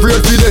you no afraid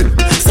to dead.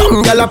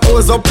 Some gal a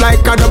pose up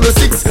like a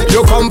 6.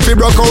 You come fi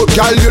broke out,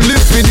 gal you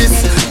live for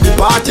this. The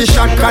party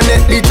shot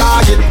connect the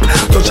target.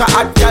 Touch a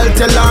hot gal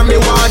tell her me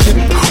want it.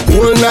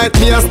 Whole night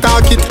me a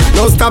stalk it.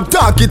 Now stop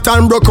talk it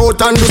and broke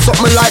out and do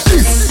something like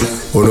this.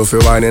 Who know fi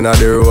wine inna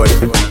the road?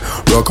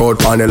 Rock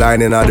out on the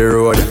line inna the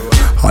road.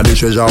 All the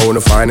treasure who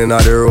know find inna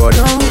the road.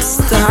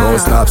 Don't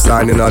stop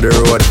sign inna the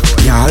road,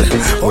 y'all.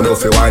 Who know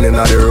fi wine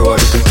inna the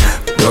road?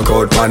 Rock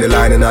out on the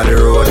line inna the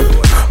road.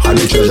 All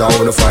the treasure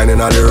who know find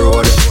inna the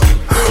road.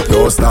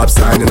 Don't stop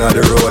sign inna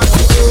the road.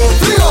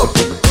 Fling up,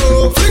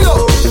 fling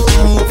up,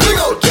 fling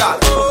up, girl.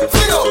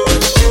 Fling up,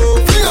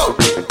 fling up,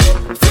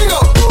 fling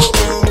up.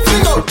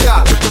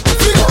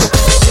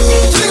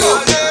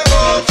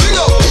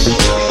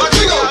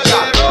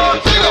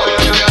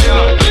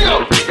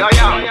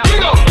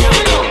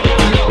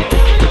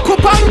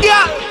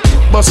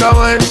 Bossa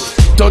wine,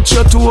 touch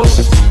your toe.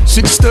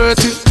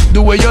 6:30,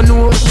 the way you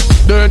know.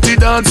 Dirty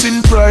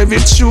dancing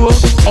private show.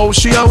 How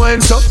she a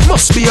wine so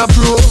must be a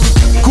pro.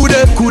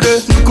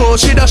 Kude, look how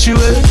she dash you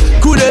away.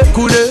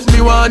 Kude,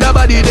 me want a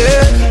body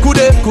there.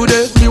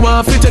 Kude, me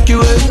want to take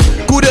you away.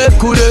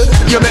 Kude,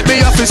 you make me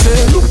have to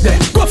say. Look there,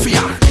 go for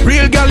ya.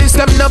 Real girl is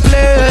them no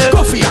play.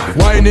 Go for ya.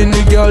 Whining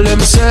the girl them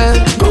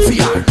say. Go for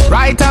ya.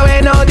 Right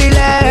away no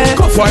delay.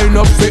 Go wind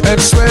up the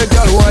X-ray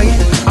girl wine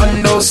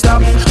and don't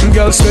stop.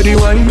 Girl steady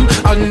wine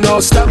and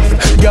don't stop.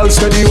 Girl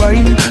steady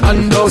wine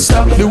and don't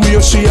stop. The way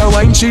she a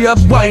wine, she a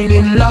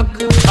whining lock.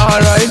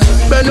 Alright,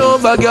 bend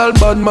over girl,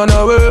 bad man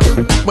a work.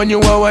 When you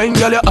a wine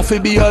girl, you have to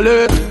be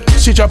alert.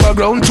 She chop a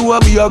ground to a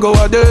be a go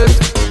a dirt.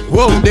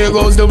 Whoa, there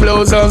goes the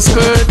blouse and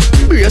skirt.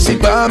 Brace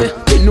it by me,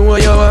 you know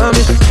you want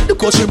me.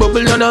 Look how she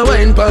bubble on a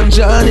wine pan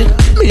Johnny.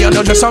 Me a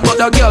no dress about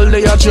the girl,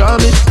 they a draw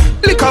me.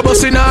 Lick a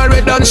bus in her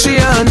red and she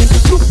on it.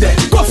 Look there,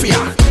 go for ya.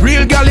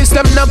 Real girl is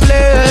them no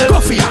play. Go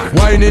for ya.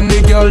 Whining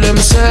the girl them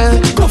say.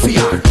 Go for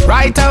ya.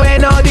 Right away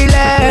no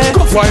delay.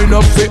 Go wind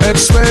up the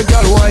X-ray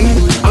girl wine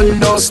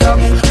and don't stop.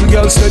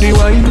 Girl steady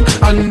wine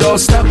and don't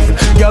stop.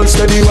 Girl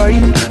steady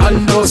wine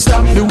and don't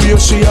stop. The way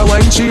she a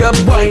wine, she a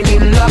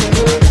whining lock.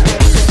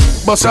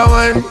 Bossa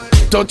wine,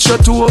 touch your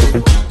toe.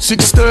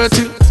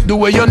 6:30, the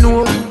way you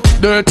know.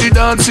 Dirty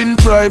dancing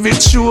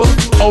private show.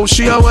 How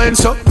she a wine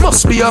so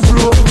must be a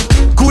pro.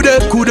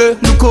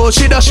 Kude, look how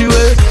she dash you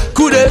away.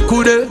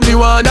 Kude, me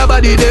want a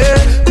body there.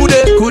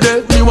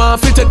 Kude, me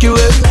want to take you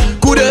away.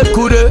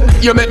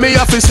 Kude, you make me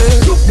have to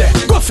say. Look there,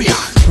 go for ya.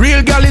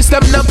 Real girl is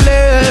them no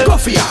play. Go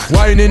for ya.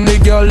 Whining the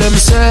girl them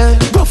say.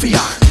 Go for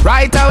ya.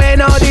 Right away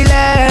no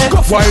delay.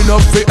 Go wind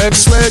up the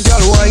X-ray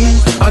girl wine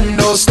and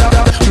don't stop.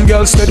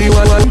 Girl steady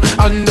wine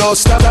and don't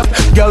stop.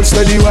 Girl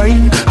steady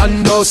wine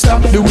and don't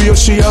stop. The way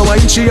she a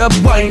wine, she a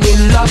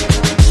whining lock.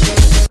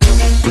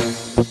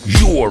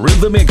 You're in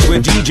the mix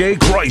with DJ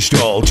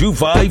Crystal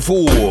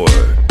 254.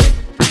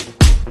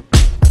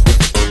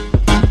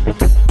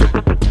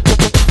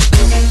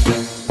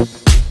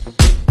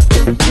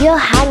 You're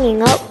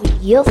hanging out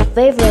with your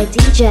favorite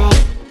DJ,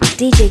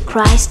 DJ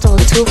Crystal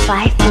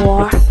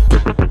 254.